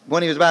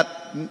 When he was about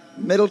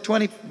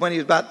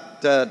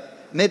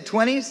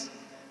mid-20s,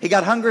 he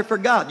got hungry for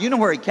God. You know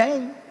where he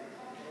came?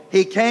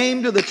 He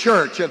came to the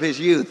church of his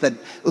youth that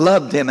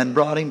loved him and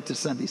brought him to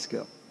Sunday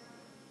school.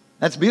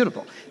 That's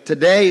beautiful.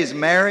 Today he's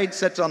married,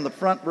 sits on the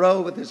front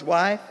row with his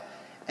wife,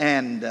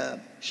 and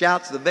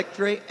shouts the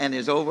victory and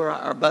is over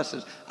our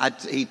buses.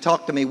 He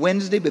talked to me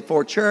Wednesday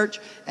before church,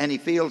 and he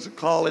feels a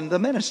call in the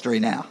ministry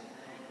now.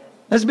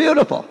 That's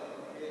beautiful.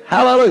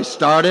 Hallelujah.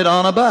 Started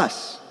on a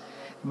bus.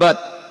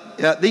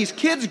 But these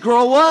kids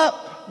grow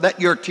up that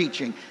you're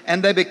teaching,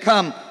 and they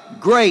become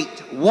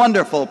great,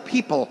 wonderful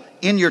people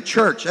in your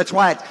church. That's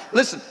why,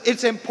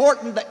 it's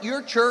important that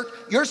your church,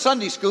 your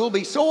Sunday school,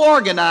 be so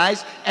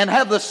organized and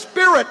have the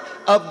spirit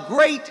of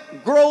great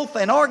growth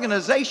and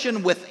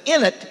organization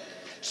within it,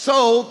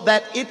 so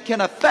that it can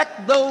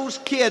affect those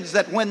kids,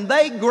 that when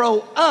they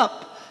grow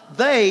up,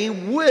 they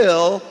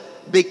will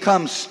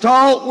become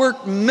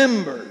stalwart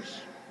members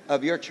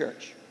of your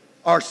church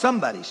or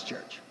somebody's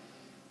church.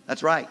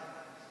 That's right.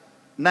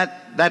 And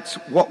that's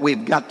what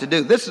we've got to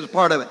do. This is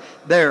part of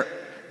it.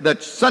 The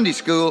Sunday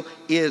school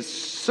is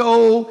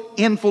so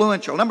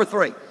influential. Number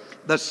 3,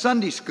 the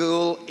Sunday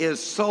school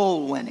is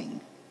soul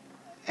winning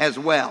as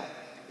well.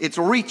 It's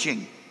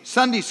reaching.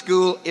 Sunday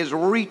school is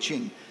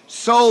reaching,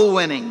 soul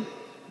winning,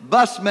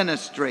 bus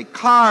ministry,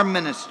 car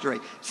ministry.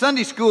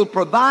 Sunday school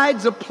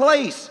provides a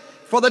place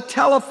for the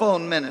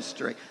telephone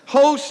ministry,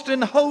 host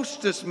and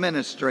hostess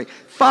ministry,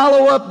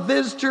 follow-up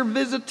visitor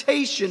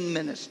visitation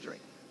ministry.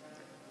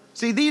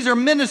 See, these are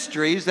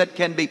ministries that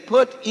can be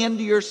put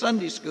into your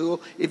Sunday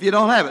school if you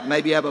don't have it.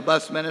 Maybe you have a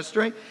bus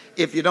ministry.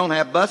 If you don't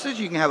have buses,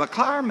 you can have a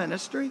car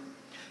ministry.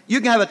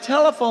 You can have a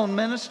telephone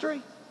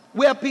ministry.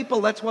 We have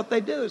people, that's what they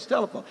do, is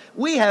telephone.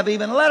 We have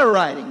even letter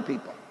writing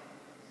people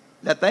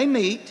that they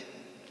meet.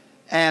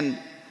 And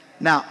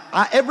now,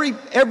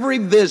 every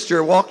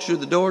visitor walks through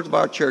the doors of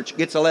our church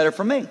gets a letter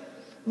from me.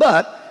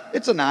 But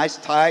it's a nice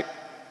typed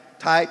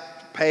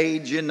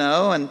page, you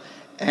know,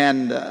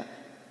 and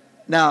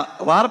now,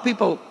 a lot of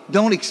people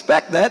don't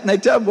expect that, and they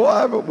tell me,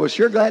 boy, we're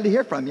sure glad to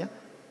hear from you.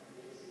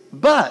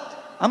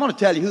 But I'm going to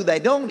tell you who they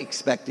don't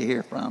expect to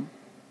hear from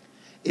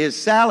is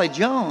Sally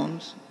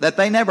Jones, that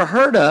they never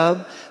heard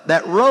of,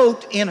 that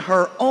wrote in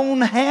her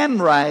own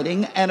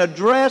handwriting and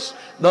addressed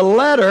the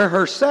letter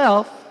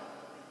herself,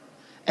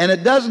 and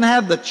it doesn't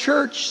have the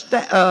church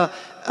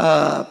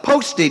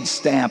postage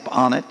stamp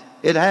on it.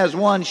 It has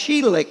one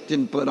she licked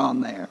and put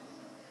on there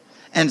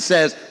and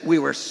says, "We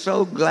were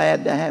so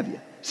glad to have you."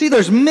 See,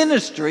 there's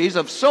ministries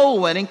of soul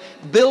winning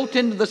built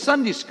into the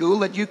Sunday school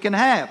that you can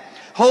have.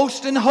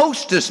 Host and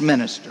hostess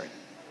ministry.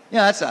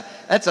 Yeah,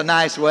 that's a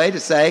nice way to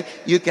say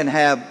you can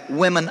have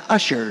women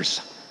ushers.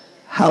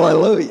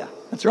 Hallelujah.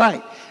 That's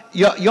right.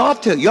 You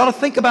ought to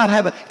think about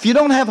having, if you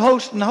don't have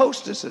hosts and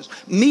hostesses,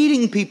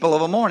 meeting people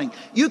of a morning,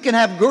 you can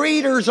have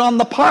greeters on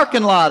the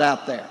parking lot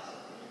out there,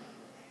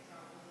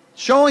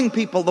 showing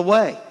people the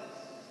way.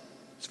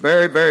 It's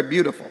very, very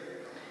beautiful.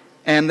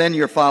 And then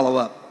your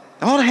follow-up.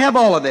 I ought to have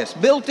all of this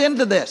built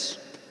into this.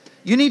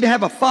 You need to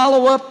have a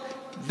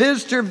follow-up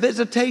visitor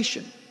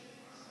visitation.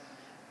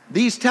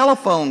 These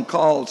telephone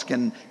calls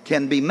can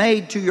be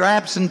made to your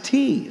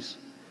absentees.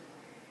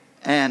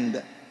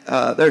 And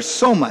there's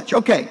so much.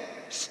 Okay,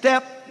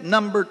 step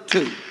number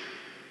 2.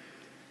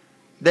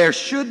 There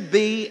should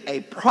be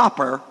a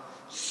proper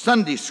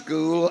Sunday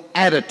school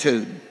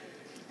attitude.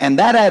 And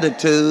that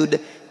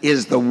attitude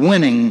is the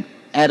winning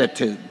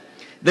attitude.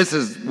 This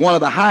is one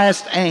of the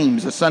highest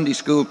aims a Sunday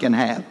school can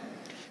have.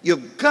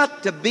 You've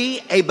got to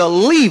be a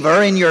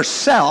believer in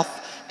yourself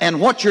and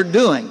what you're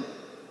doing.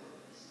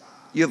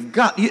 You've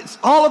got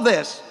all of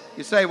this.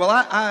 You say,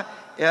 well,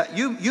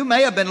 you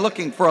may have been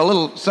looking for a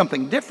little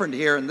something different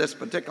here in this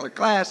particular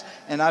class,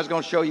 and I was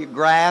going to show you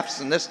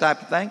graphs and this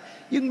type of thing.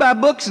 You can buy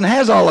books and it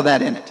has all of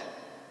that in it.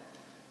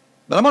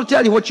 But I'm going to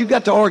tell you what you've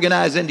got to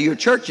organize into your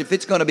church. If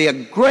it's going to be a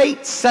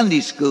great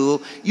Sunday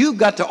school, you've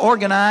got to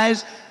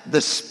organize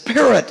the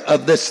spirit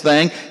of this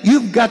thing.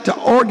 You've got to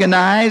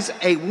organize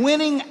a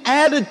winning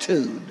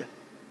attitude,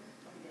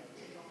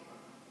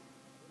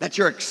 that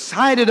you're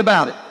excited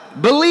about it.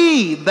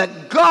 Believe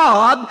that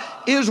God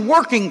is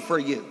working for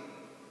you.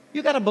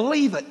 You got to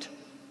believe it.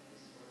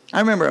 I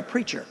remember a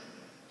preacher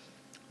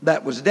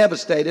that was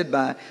devastated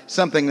by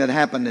something that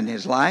happened in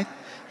his life.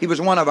 He was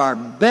one of our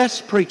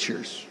best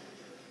preachers.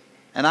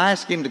 And I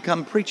asked him to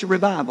come preach a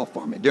revival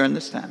for me during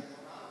this time.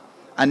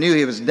 I knew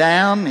he was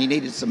down. He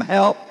needed some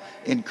help,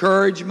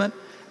 encouragement.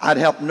 I'd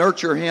helped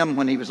nurture him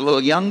when he was a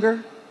little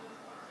younger.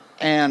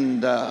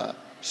 And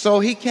so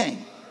he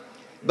came.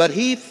 But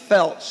he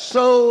felt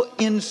so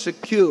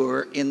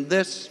insecure in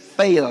this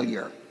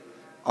failure,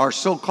 or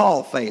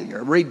so-called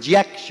failure,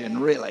 rejection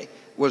really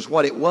was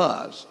what it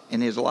was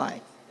in his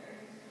life,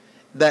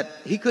 that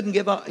he couldn't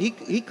give up.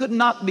 He could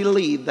not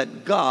believe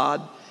that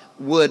God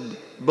would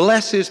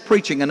bless his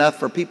preaching enough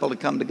for people to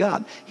come to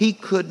God. He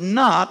could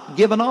not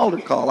give an altar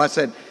call. I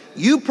said,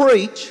 you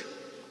preach,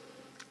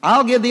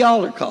 I'll give the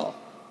altar call.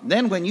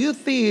 Then when you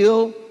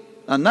feel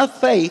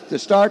enough faith to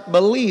start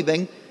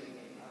believing,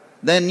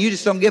 then you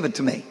just don't give it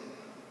to me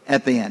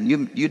at the end.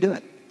 You do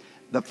it.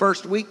 The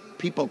first week,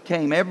 people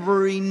came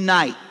every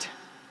night.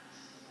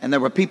 And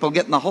there were people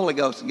getting the Holy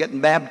Ghost and getting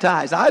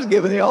baptized. I was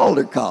giving the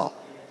altar call.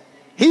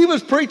 He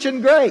was preaching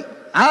great.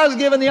 I was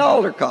giving the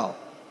altar call.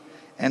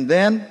 And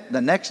then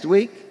the next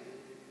week,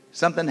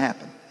 something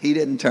happened. He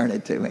didn't turn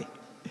it to me.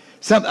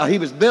 He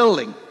was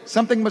building.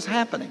 Something was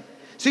happening.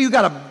 So you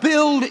got to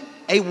build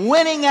a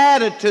winning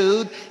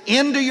attitude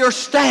into your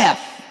staff.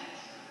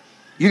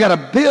 You got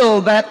to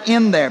build that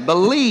in there.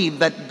 Believe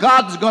that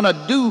God's going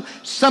to do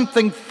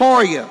something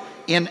for you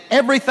in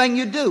everything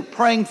you do.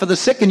 Praying for the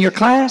sick in your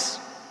class.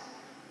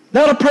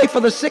 They ought to pray for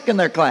the sick in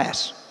their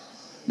class.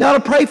 They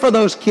ought to pray for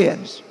those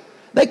kids.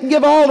 They can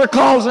give altar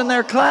calls in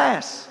their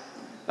class.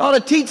 They ought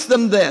to teach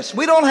them this.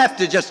 We don't have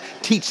to just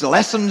teach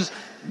lessons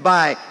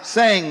by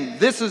saying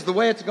this is the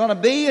way it's going to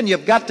be, and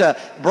you've got to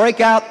break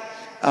out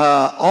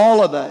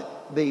all of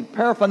the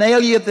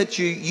paraphernalia that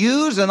you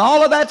use, and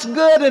all of that's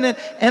good, and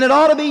it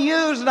ought to be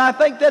used, and I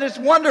think that it's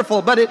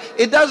wonderful, but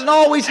it doesn't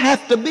always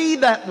have to be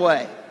that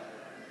way.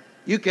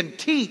 You can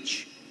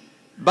teach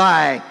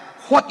by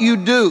what you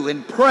do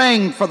in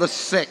praying for the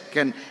sick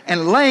and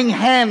laying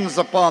hands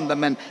upon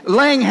them and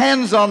laying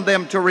hands on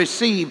them to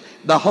receive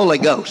the Holy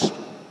Ghost.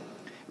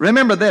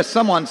 Remember this,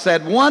 someone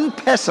said, one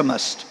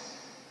pessimist,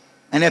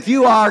 and if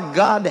you are,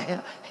 God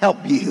help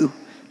you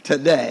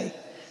today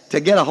to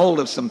get a hold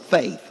of some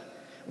faith.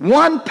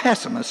 One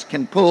pessimist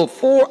can pull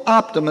 4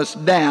 optimists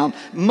down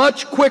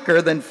much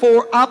quicker than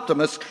 4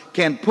 optimists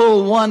can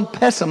pull one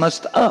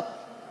pessimist up.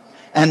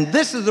 And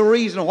this is the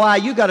reason why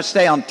you got to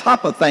stay on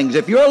top of things.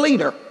 If you're a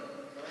leader,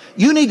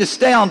 you need to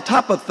stay on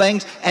top of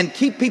things and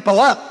keep people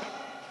up.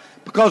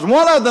 Because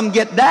one of them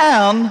get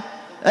down,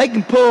 they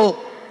can pull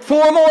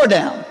 4 more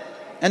down.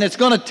 And it's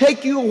going to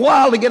take you a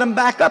while to get them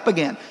back up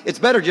again. It's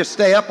better just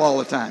stay up all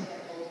the time.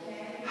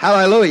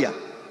 Hallelujah.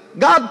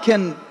 God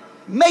can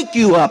make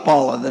you up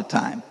all of the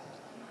time.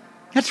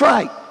 That's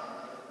right.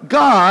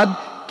 God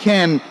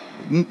can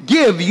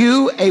give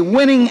you a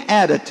winning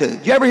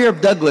attitude. You ever hear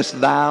of Douglas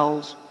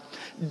Vowles?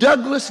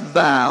 Douglas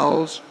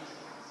Vowles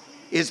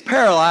is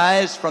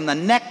paralyzed from the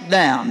neck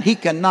down. He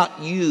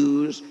cannot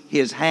use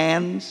his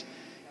hands.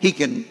 He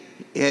can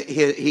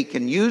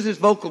use his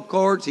vocal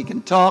cords. He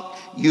can talk,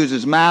 use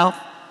his mouth,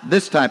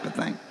 this type of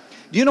thing.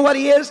 Do you know what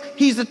he is?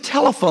 He's a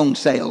telephone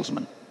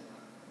salesman.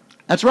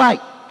 That's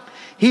right.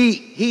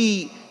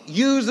 He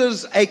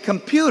uses a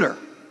computer.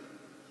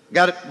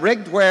 Got it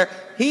rigged where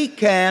he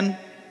can,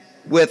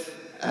 with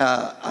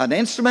an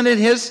instrument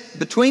in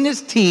between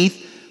his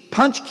teeth,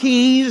 punch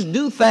keys,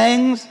 do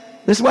things.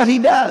 This is what he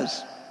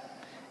does.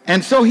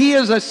 And so he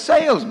is a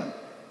salesman.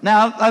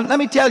 Now, let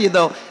me tell you,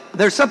 though,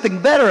 there's something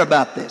better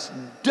about this.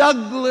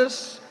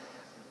 Douglas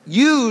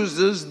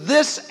uses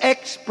this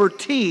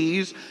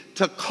expertise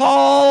to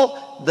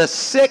call the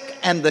sick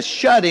and the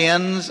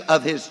shut-ins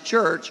of his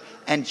church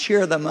and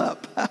cheer them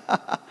up.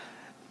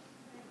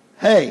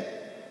 Hey,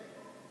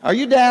 are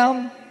you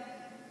down?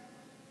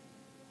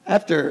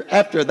 After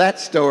that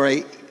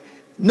story,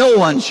 no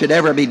one should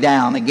ever be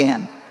down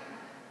again.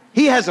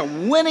 He has a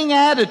winning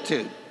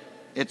attitude.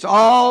 It's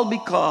all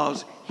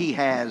because he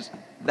has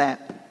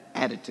that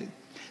attitude.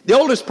 The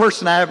oldest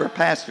person I ever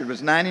pastored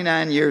was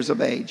 99 years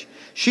of age.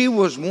 She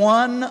was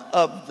one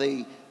of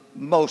the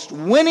most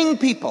winning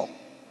people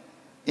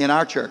in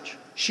our church.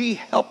 She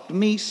helped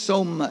me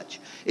so much.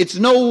 It's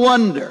no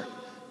wonder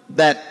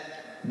that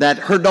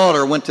her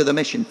daughter went to the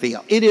mission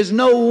field. It is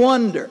no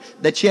wonder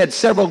that she had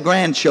several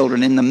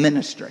grandchildren in the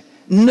ministry.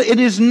 It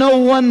is no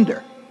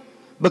wonder,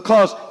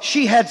 because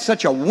she had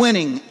such a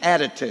winning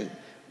attitude.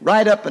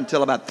 Right up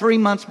until about 3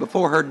 months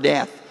before her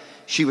death,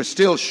 she was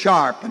still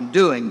sharp and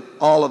doing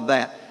all of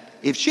that.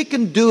 If she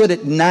can do it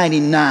at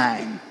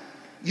 99,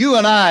 you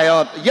and I,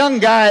 a young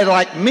guy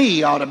like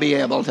me, ought to be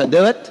able to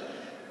do it.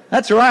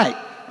 That's right.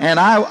 And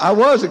I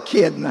was a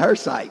kid in her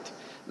sight.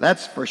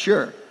 That's for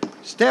sure.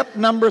 Step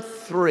number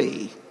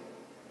 3.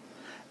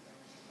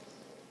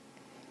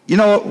 You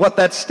know what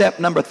that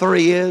step number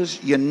 3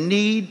 is? You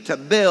need to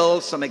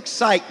build some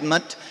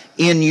excitement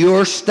in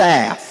your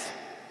staff.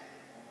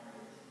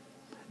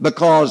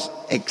 Because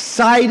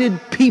excited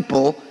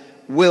people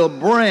will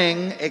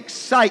bring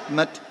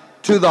excitement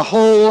to to the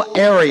whole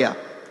area.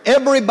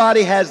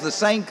 Everybody has the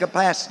same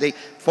capacity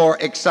for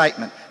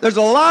excitement. There's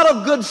a lot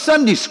of good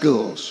Sunday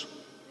schools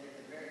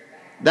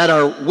that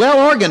are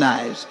well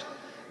organized,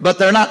 but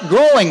they're not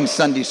growing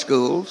Sunday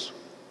schools,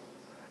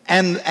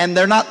 and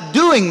they're not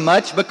doing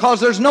much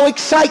because there's no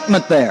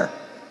excitement there.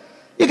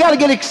 You got to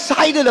get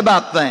excited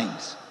about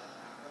things.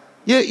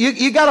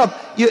 You've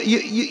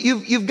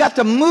got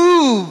to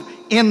move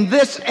in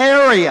this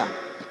area.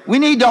 We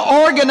need to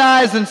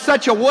organize in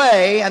such a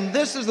way, and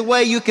this is the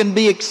way you can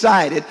be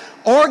excited.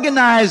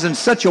 Organize in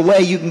such a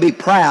way you can be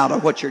proud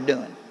of what you're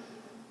doing.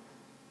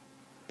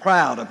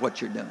 Proud of what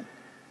you're doing.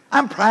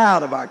 I'm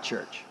proud of our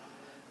church.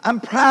 I'm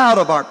proud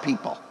of our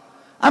people.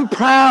 I'm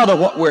proud of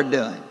what we're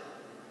doing.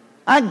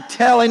 I can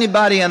tell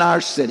anybody in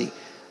our city,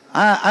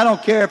 I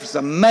don't care if it's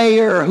a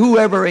mayor or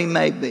whoever he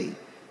may be,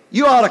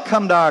 you ought to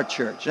come to our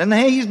church. And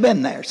he's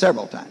been there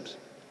several times.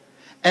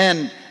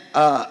 And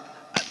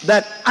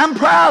that I'm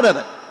proud of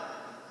it.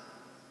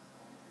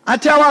 I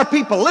tell our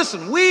people,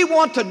 listen, we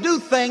want to do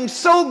things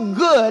so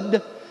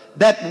good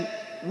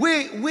that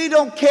we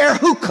don't care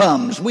who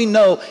comes. We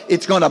know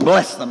it's going to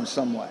bless them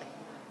some way.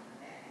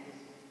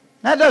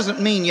 That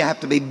doesn't mean you have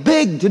to be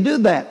big to do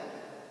that.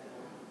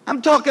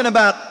 I'm talking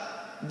about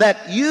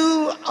that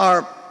you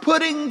are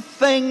putting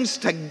things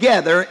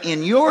together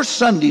in your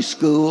Sunday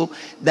school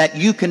that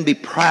you can be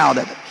proud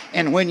of it.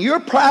 And when you're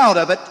proud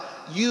of it,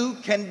 you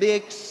can be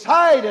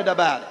excited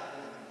about it.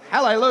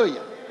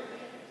 Hallelujah.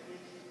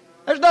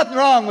 There's nothing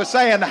wrong with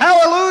saying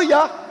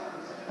hallelujah.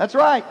 That's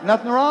right.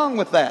 Nothing wrong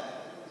with that.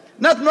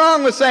 Nothing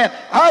wrong with saying,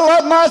 I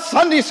love my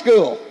Sunday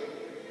school.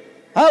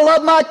 I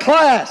love my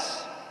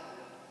class.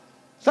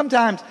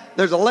 Sometimes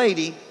there's a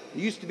lady who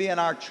used to be in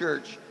our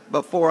church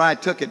before I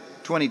took it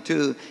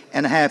 22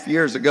 and a half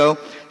years ago.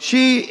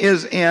 She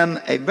is in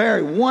a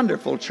very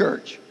wonderful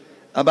church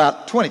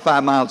about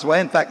 25 miles away.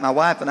 In fact, my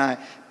wife and I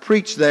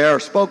preached there or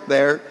spoke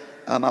there.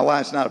 My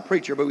wife's not a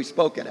preacher, but we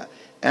spoke at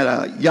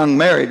a young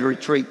married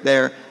retreat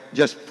there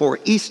just for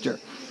Easter.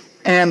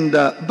 And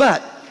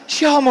but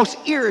she almost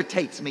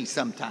irritates me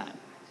sometimes.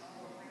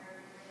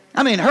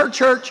 I mean, her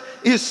church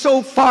is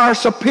so far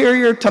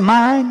superior to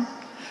mine.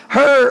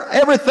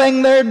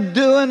 Everything they're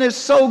doing is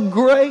so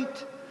great.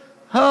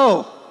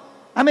 Oh,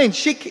 I mean,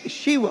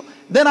 she will.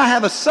 Then I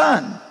have a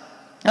son.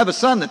 I have a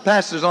son that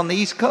pastors on the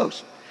East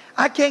Coast.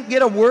 I can't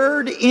get a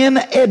word in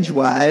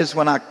edgewise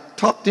when I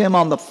talk to him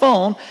on the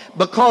phone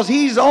because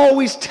he's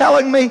always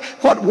telling me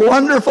what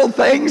wonderful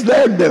things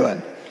they're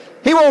doing.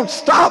 He won't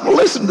stop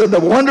listening to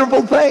the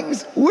wonderful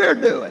things we're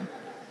doing.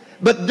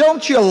 But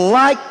don't you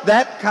like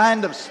that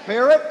kind of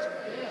spirit?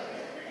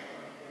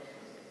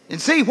 And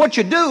see, what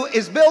you do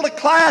is build a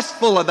class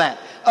full of that,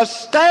 a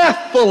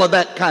staff full of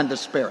that kind of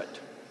spirit.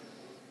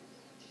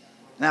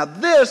 Now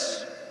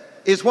this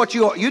is what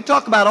you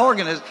talk about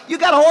organize. You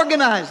got to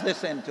organize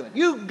this into it.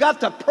 You got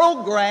to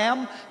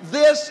program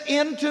this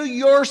into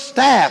your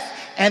staff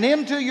and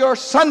into your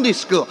Sunday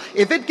school.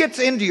 If it gets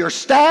into your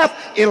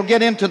staff, it'll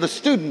get into the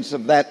students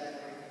of that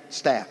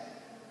staff.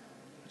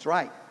 That's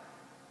right.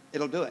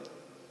 It'll do it.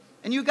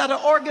 And you got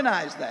to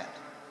organize that.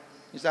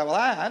 You say, well,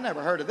 I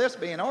never heard of this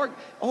being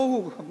organized.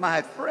 Oh,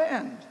 my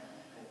friend,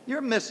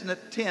 you're missing it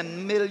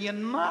 10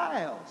 million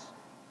miles.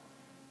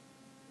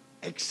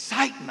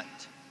 Excitement.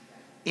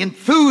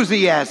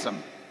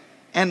 Enthusiasm.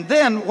 And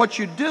then what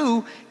you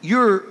do,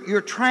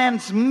 you're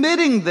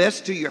transmitting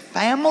this to your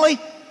family,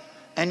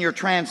 and you're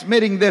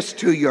transmitting this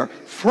to your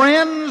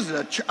friends,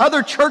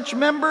 other church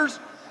members,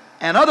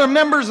 and other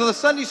members of the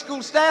Sunday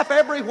school staff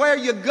everywhere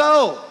you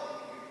go.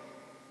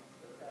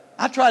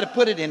 I try to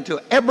put it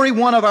into every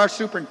one of our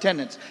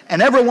superintendents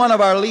and every one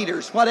of our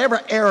leaders, whatever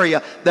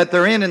area that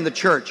they're in the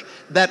church,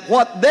 that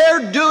what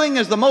they're doing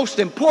is the most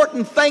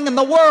important thing in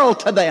the world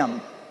to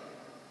them.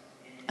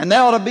 And they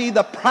ought to be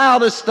the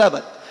proudest of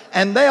it.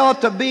 And they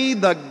ought to be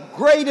the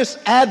greatest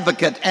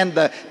advocate and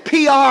the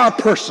PR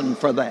person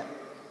for that.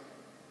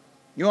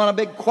 You want a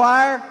big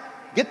choir?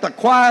 Get the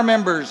choir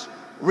members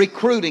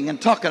recruiting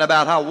and talking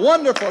about how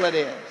wonderful it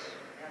is.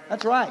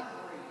 That's right.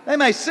 They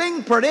may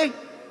sing pretty,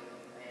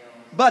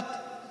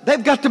 but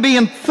they've got to be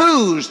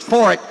enthused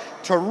for it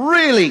to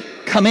really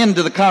come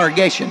into the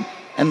congregation,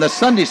 and the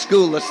Sunday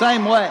school the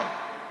same way.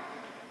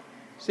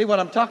 See what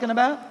I'm talking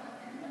about?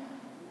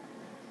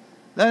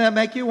 Doesn't that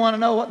make you want to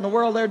know what in the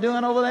world they're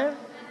doing over there?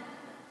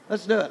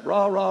 Let's do it.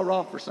 Raw, raw,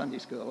 raw for Sunday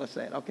school. Let's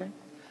say it, okay?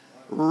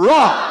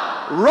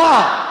 Raw,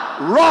 raw,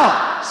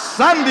 raw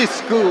Sunday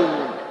school.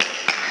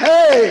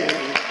 Hey!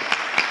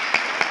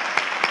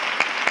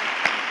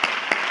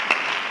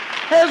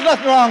 There's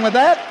nothing wrong with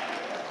that.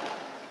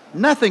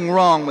 Nothing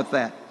wrong with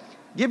that.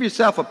 Give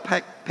yourself a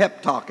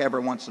pep talk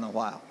every once in a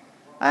while.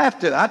 I have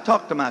to. I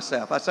talk to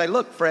myself. I say,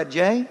 look, Fred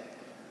J.,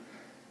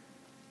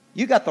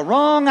 you got the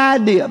wrong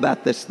idea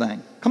about this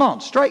thing. Come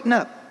on, straighten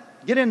up.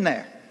 Get in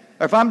there.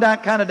 Or if I'm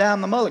kind of down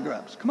the mully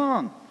grubs, come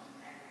on.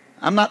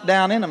 I'm not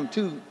down in them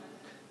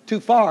too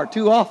far,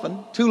 too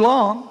often, too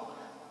long.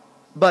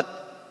 But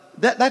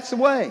that's the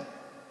way.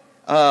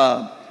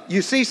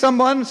 You see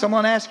someone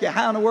asks you,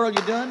 how in the world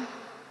you doing?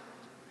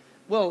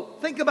 Well,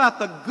 think about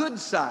the good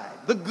side,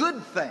 the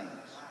good things.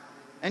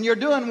 And you're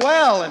doing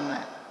well in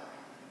that.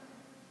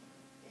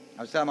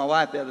 I was telling my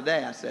wife the other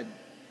day,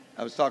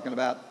 I was talking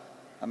about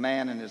a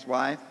man and his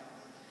wife,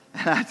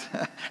 and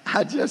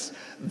I just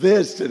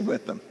visited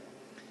with them.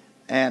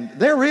 And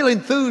they're really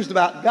enthused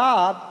about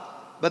God,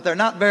 but they're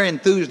not very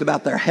enthused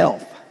about their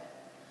health.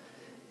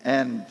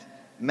 And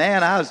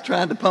man, I was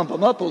trying to pump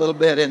them up a little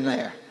bit in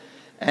there.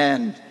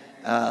 And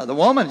the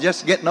woman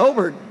just getting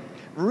over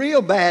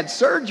real bad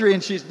surgery,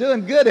 and she's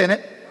doing good in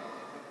it.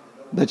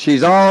 But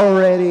she's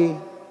already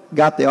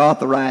got the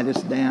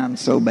arthritis down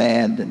so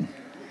bad.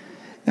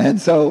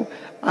 And so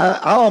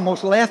I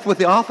almost left with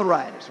the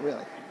arthritis,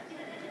 really.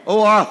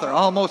 Oh, Arthur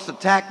almost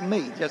attacked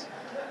me.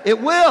 It'll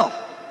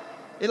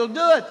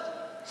do it.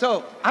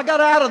 So I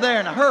got out of there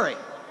in a hurry.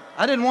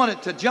 I didn't want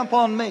it to jump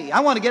on me.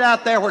 I want to get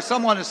out there where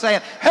someone is saying,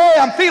 hey,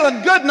 I'm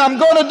feeling good and I'm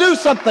going to do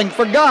something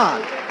for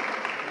God.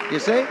 You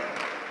see?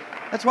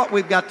 That's what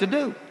we've got to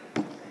do.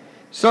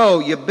 So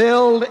you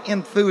build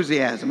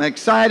enthusiasm. An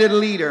excited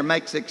leader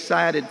makes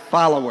excited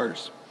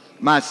followers.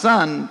 My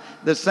son,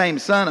 the same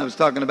son I was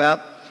talking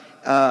about,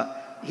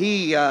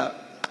 he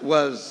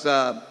was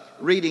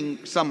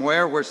reading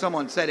somewhere where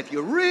someone said, if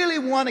you really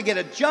want to get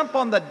a jump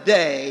on the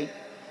day,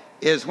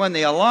 is when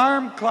the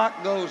alarm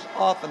clock goes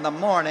off in the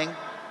morning,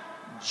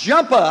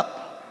 jump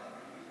up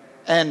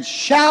and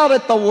shout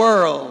at the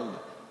world,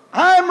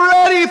 I'm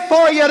ready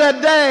for you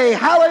today.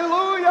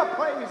 Hallelujah,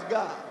 praise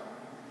God.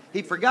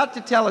 He forgot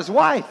to tell his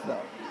wife,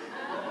 though.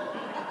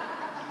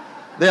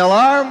 The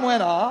alarm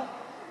went off,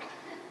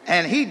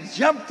 and he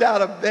jumped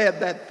out of bed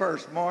that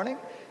first morning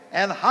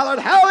and hollered,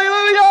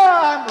 hallelujah,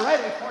 I'm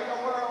ready for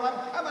you, world.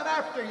 I'm coming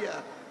after you.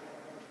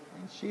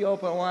 And she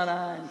opened one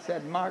eye and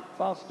said, Mark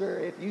Foster,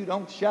 if you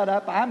don't shut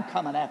up, I'm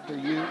coming after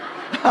you.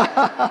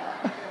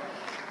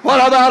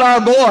 What about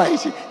our boy?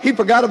 He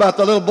forgot about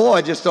the little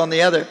boy just on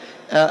the other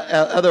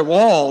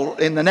wall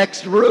in the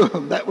next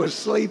room that was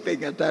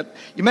sleeping at that.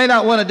 You may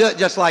not want to do it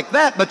just like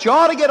that, but you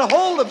ought to get a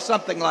hold of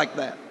something like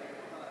that.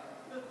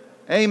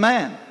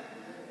 Amen.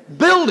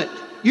 Build it.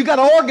 You got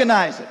to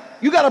organize it.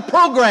 You got to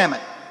program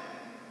it.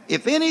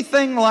 If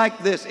anything like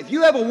this, if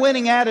you have a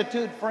winning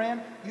attitude,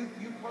 friend, you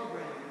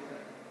program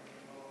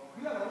it.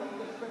 You got to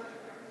read the Scripture.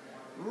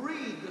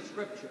 Read the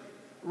Scripture.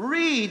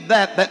 Read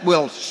that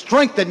will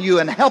strengthen you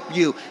and help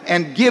you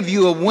and give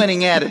you a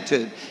winning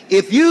attitude.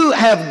 If you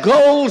have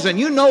goals and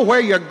you know where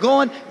you're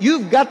going,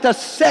 you've got to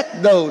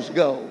set those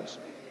goals.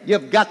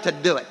 You've got to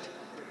do it.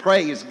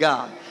 Praise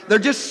God.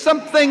 There's just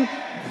something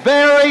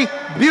very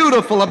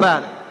beautiful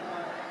about it.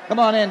 Come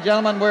on in,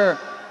 gentlemen.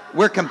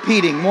 We're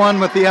competing one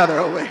with the other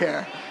over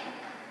here.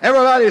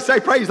 Everybody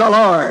say, praise the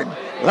Lord.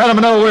 Let them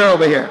know we're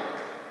over here.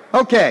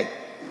 Okay.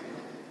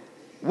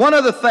 One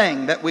other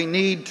thing that we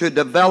need to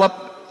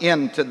develop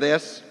into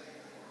this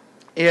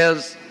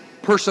is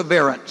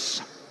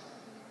perseverance.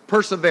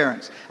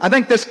 Perseverance. I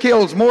think this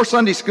kills more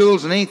Sunday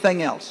schools than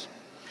anything else,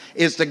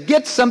 is to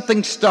get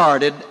something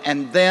started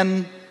and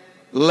then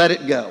let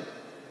it go.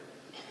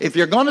 If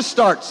you're going to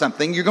start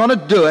something, you're going to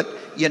do it,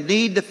 you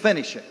need to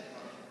finish it.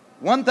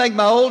 One thing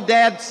my old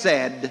dad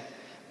said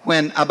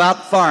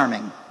about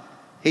farming,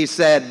 he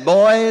said,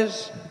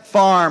 boys,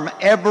 farm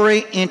every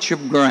inch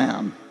of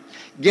ground.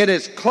 Get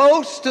as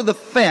close to the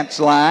fence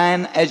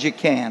line as you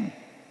can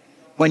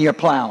when you're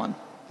plowing.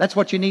 That's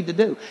what you need to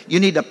do. You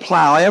need to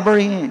plow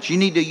every inch. You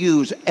need to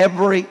use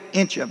every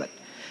inch of it.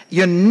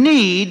 You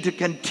need to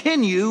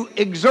continue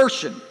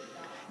exertion.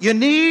 You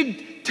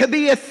need to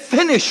be a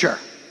finisher.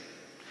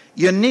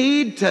 You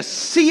need to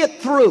see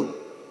it through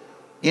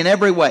in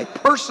every way.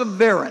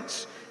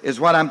 Perseverance is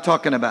what I'm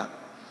talking about.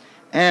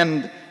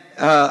 And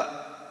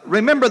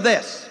remember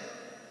this.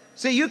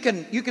 See, you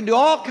can do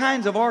all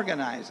kinds of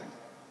organizing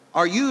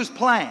or use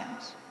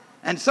plans.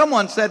 And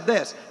someone said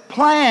this,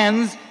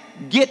 plans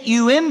get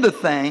you into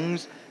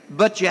things,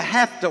 but you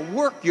have to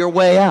work your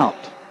way out.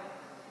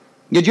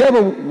 Did you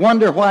ever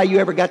wonder why you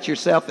ever got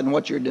yourself in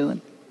what you're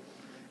doing?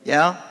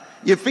 Yeah?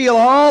 You feel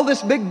all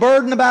this big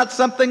burden about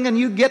something, and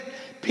you get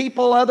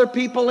other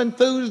people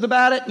enthused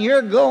about it, and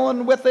you're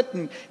going with it,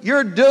 and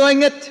you're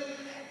doing it.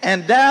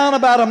 And down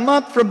about a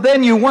month from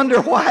then, you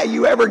wonder why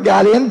you ever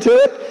got into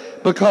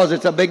it, because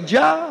it's a big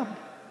job.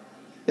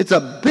 It's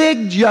a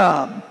big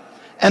job.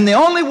 And the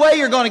only way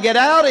you're going to get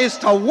out is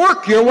to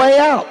work your way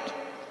out.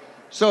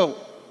 So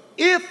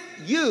if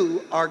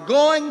you are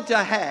going to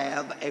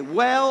have a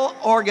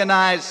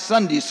well-organized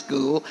Sunday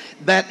school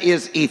that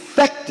is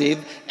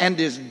effective and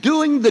is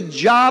doing the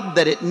job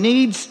that it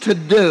needs to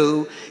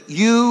do,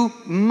 you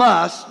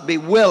must be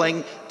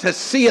willing to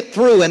see it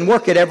through and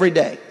work it every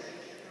day.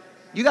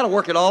 You got to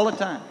work it all the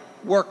time.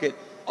 Work it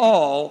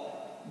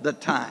all the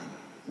time.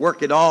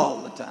 Work it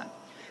all the time.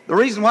 The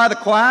reason why the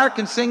choir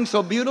can sing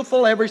so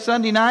beautiful every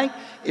Sunday night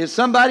is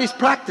somebody's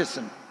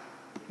practicing.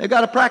 They've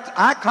got to practice.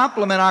 I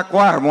compliment our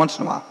choir once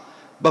in a while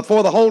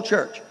before the whole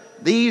church.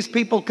 These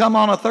people come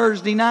on a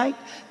Thursday night.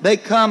 They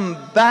come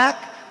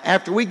back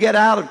after we get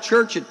out of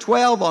church at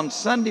 12 on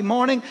Sunday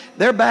morning.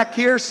 They're back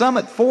here, some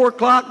at 4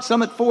 o'clock,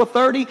 some at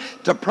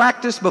 4:30, to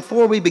practice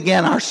before we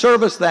begin our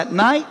service that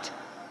night.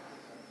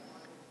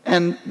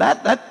 And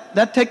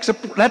that's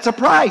a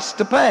price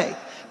to pay.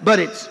 But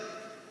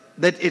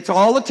it's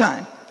all the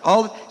time.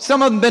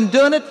 Some of them have been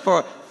doing it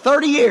for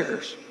 30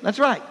 years. That's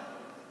right.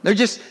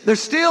 They're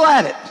still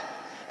at it.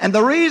 And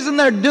the reason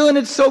they're doing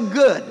it so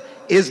good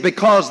is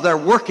because they're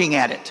working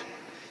at it.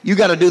 You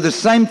got to do the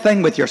same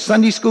thing with your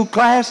Sunday school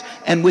class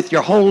and with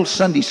your whole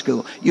Sunday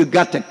school. You've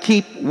got to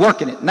keep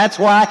working it. And that's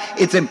why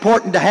it's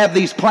important to have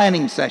these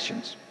planning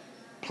sessions.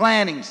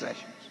 Planning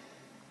sessions.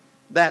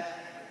 That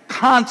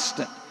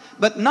constant.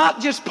 But not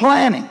just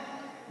planning.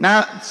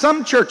 Now,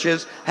 some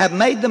churches have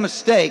made the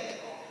mistake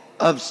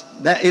of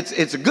that.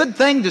 It's a good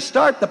thing to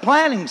start the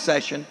planning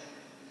session,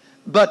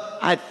 but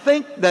I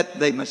think that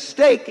the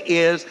mistake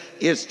is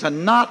to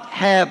not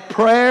have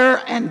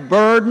prayer and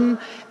burden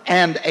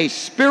and a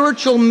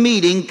spiritual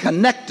meeting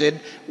connected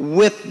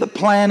with the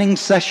planning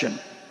session.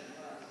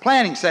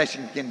 Planning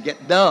session can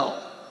get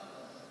dull.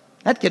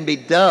 That can be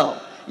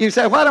dull. You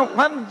say, why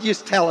don't you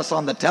just tell us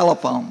on the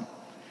telephone?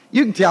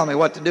 You can tell me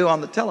what to do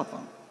on the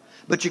telephone.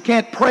 But you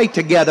can't pray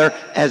together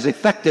as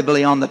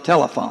effectively on the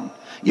telephone.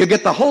 You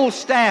get the whole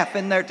staff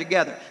in there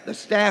together, the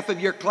staff of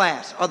your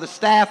class or the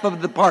staff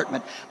of the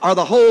department or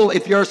the whole,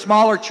 if you're a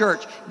smaller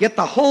church, get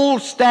the whole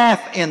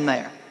staff in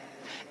there.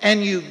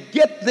 And you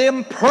get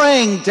them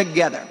praying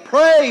together.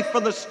 Pray for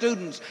the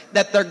students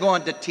that they're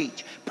going to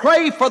teach.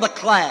 Pray for the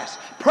class.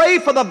 Pray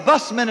for the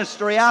bus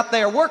ministry out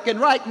there working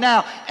right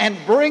now and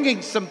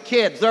bringing some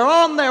kids. They're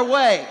on their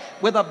way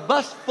with a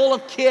bus full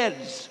of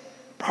kids,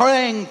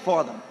 praying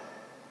for them.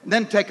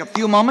 Then take a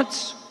few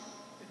moments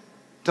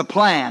to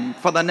plan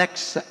for the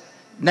next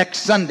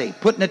Sunday,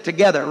 putting it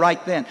together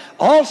right then.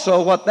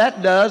 Also, what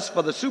that does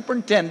for the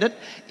superintendent,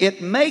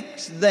 it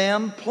makes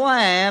them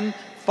plan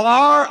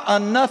far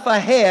enough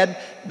ahead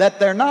that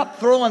they're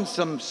not throwing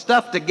some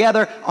stuff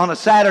together on a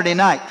Saturday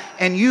night.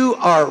 And you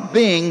are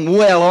being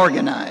well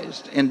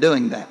organized in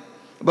doing that.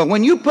 But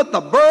when you put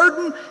the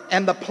burden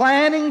and the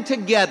planning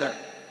together,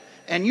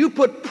 and you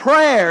put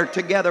prayer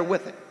together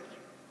with it,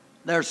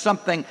 there's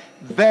something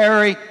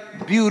very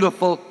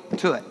beautiful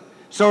to it.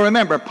 So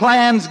remember,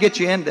 plans get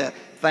you into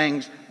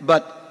things,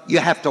 but you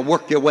have to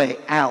work your way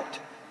out.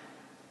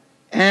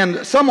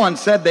 And someone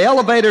said the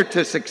elevator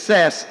to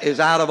success is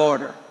out of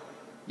order.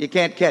 You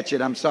can't catch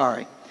it, I'm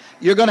sorry.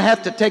 You're going to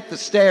have to take the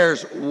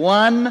stairs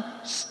one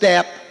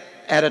step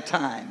at a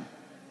time.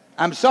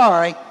 I'm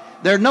sorry,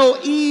 there are no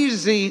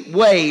easy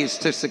ways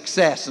to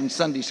success in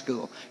Sunday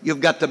school.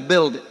 You've got to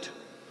build it.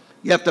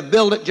 You have to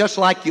build it just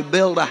like you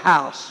build a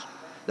house.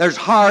 There's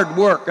hard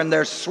work and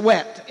there's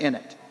sweat in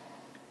it.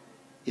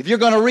 If you're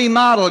going to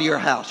remodel your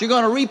house, you're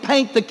going to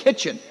repaint the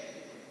kitchen,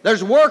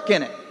 there's work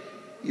in it.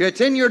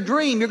 It's in your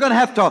dream. You're going to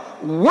have to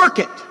work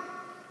it.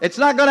 It's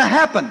not going to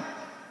happen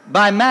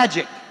by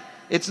magic.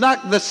 It's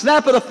not, the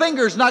snap of the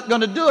finger is not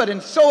going to do it.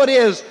 And so it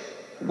is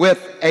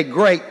with a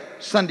great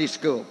Sunday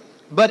school.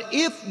 But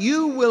if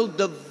you will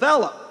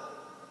develop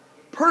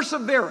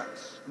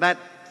perseverance, that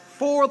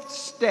fourth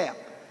step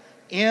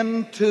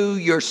into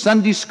your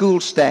Sunday school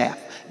staff,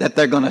 that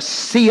they're going to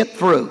see it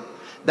through,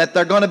 that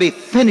they're going to be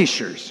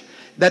finishers,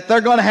 that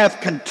they're going to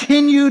have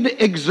continued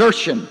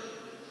exertion,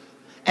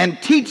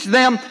 and teach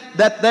them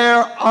that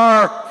there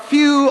are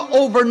few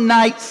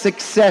overnight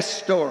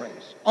success stories,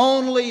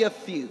 only a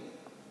few.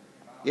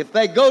 If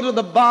they go to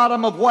the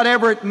bottom of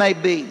whatever it may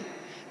be,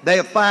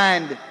 they'll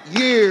find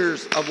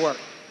years of work.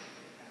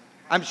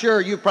 I'm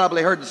sure you've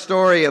probably heard the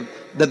story of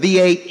the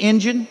V8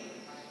 engine.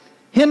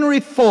 Henry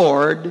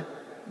Ford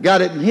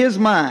got it in his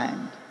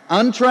mind,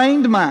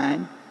 untrained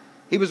mind.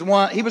 He was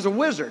a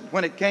wizard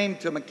when it came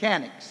to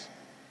mechanics.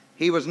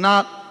 He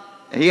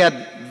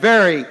had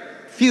very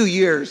few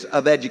years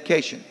of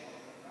education,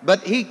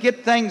 but he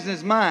get things in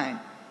his mind.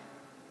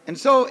 And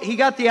so he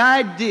got the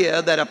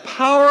idea that a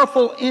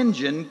powerful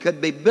engine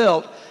could be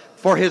built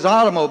for his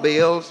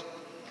automobiles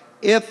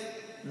if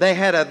they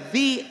had a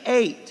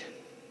V8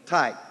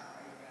 type.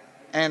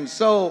 And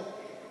so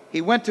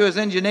he went to his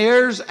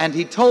engineers and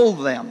he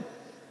told them,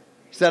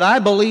 he said, I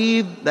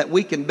believe that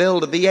we can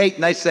build a V8.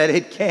 And they said,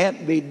 it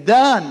can't be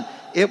done.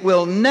 It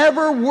will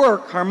never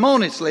work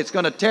harmoniously. It's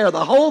going to tear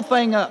the whole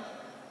thing up.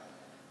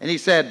 And he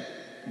said,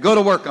 go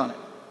to work on it.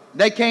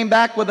 They came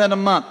back within a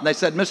month. They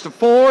said, Mr.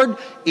 Ford,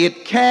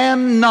 it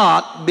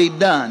cannot be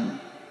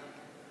done.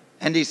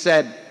 And he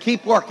said,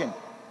 keep working.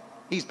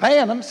 He's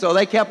paying them, so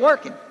they kept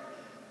working.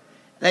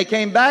 They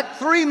came back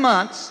 3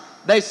 months.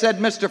 They said,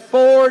 Mr.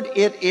 Ford,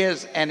 it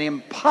is an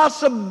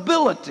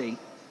impossibility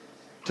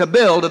to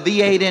build a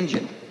V8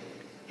 engine.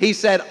 He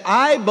said,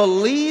 I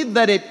believe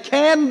that it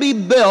can be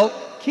built.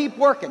 Keep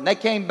working. They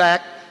came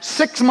back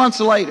 6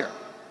 months later.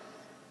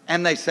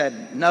 And they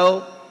said,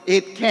 no,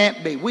 it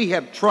can't be. We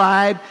have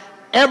tried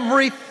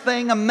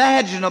everything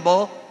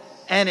imaginable,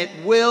 and it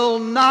will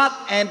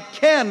not and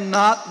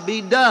cannot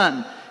be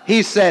done.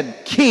 He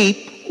said,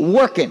 keep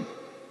working.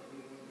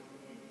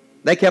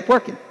 They kept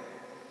working.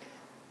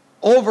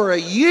 Over a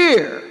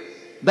year,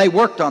 they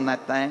worked on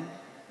that thing,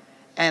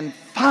 and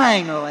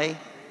finally,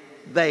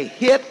 they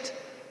hit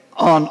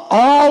on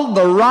all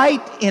the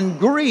right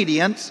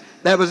ingredients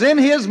that was in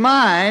his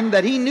mind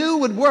that he knew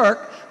would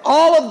work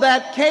all of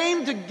that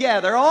came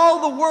together,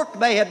 all the work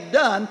they had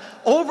done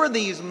over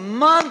these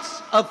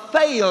months of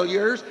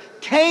failures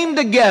came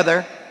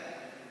together,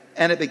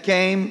 and it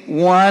became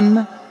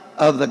one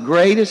of the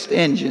greatest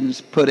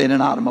engines put in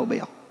an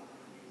automobile.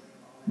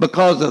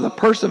 Because of the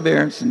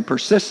perseverance and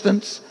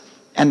persistence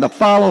and the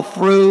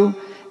follow-through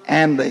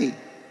and the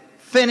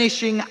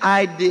finishing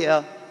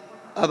idea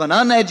of an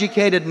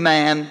uneducated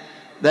man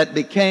that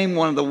became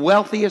one of the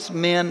wealthiest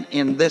men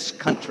in this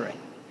country,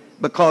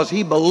 because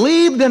he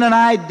believed in an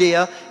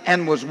idea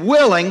and was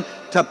willing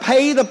to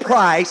pay the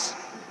price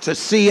to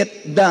see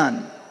it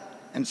done.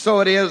 And so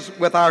it is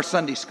with our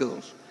Sunday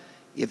schools.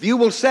 If you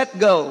will set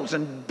goals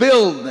and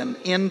build them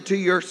into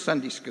your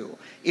Sunday school,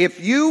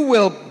 if you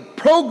will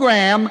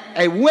program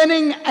a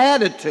winning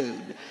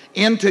attitude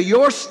into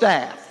your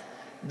staff,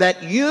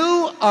 that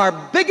you are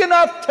big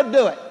enough to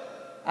do it.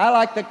 I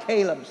like the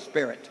Caleb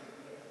spirit.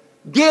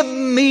 Give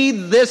me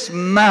this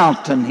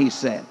mountain, he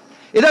said.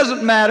 It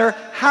doesn't matter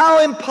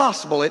how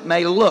impossible it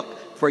may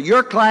look for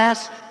your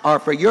class or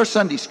for your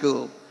Sunday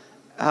school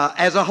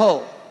as a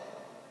whole.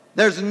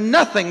 There's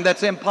nothing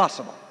that's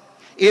impossible.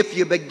 If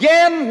you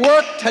begin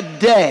work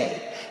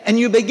today and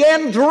you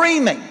begin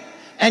dreaming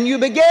and you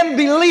begin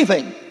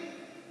believing,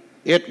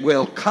 it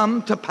will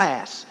come to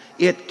pass.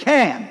 It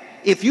can,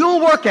 if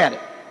you'll work at it.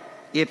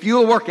 If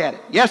you'll work at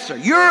it. Yes, sir.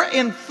 Your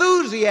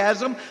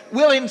enthusiasm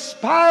will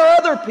inspire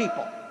other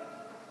people.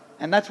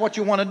 And that's what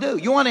you want to do.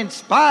 You want to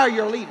inspire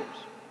your leaders.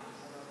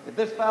 If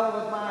this fellow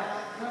was my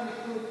Sunday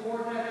school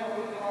coordinator,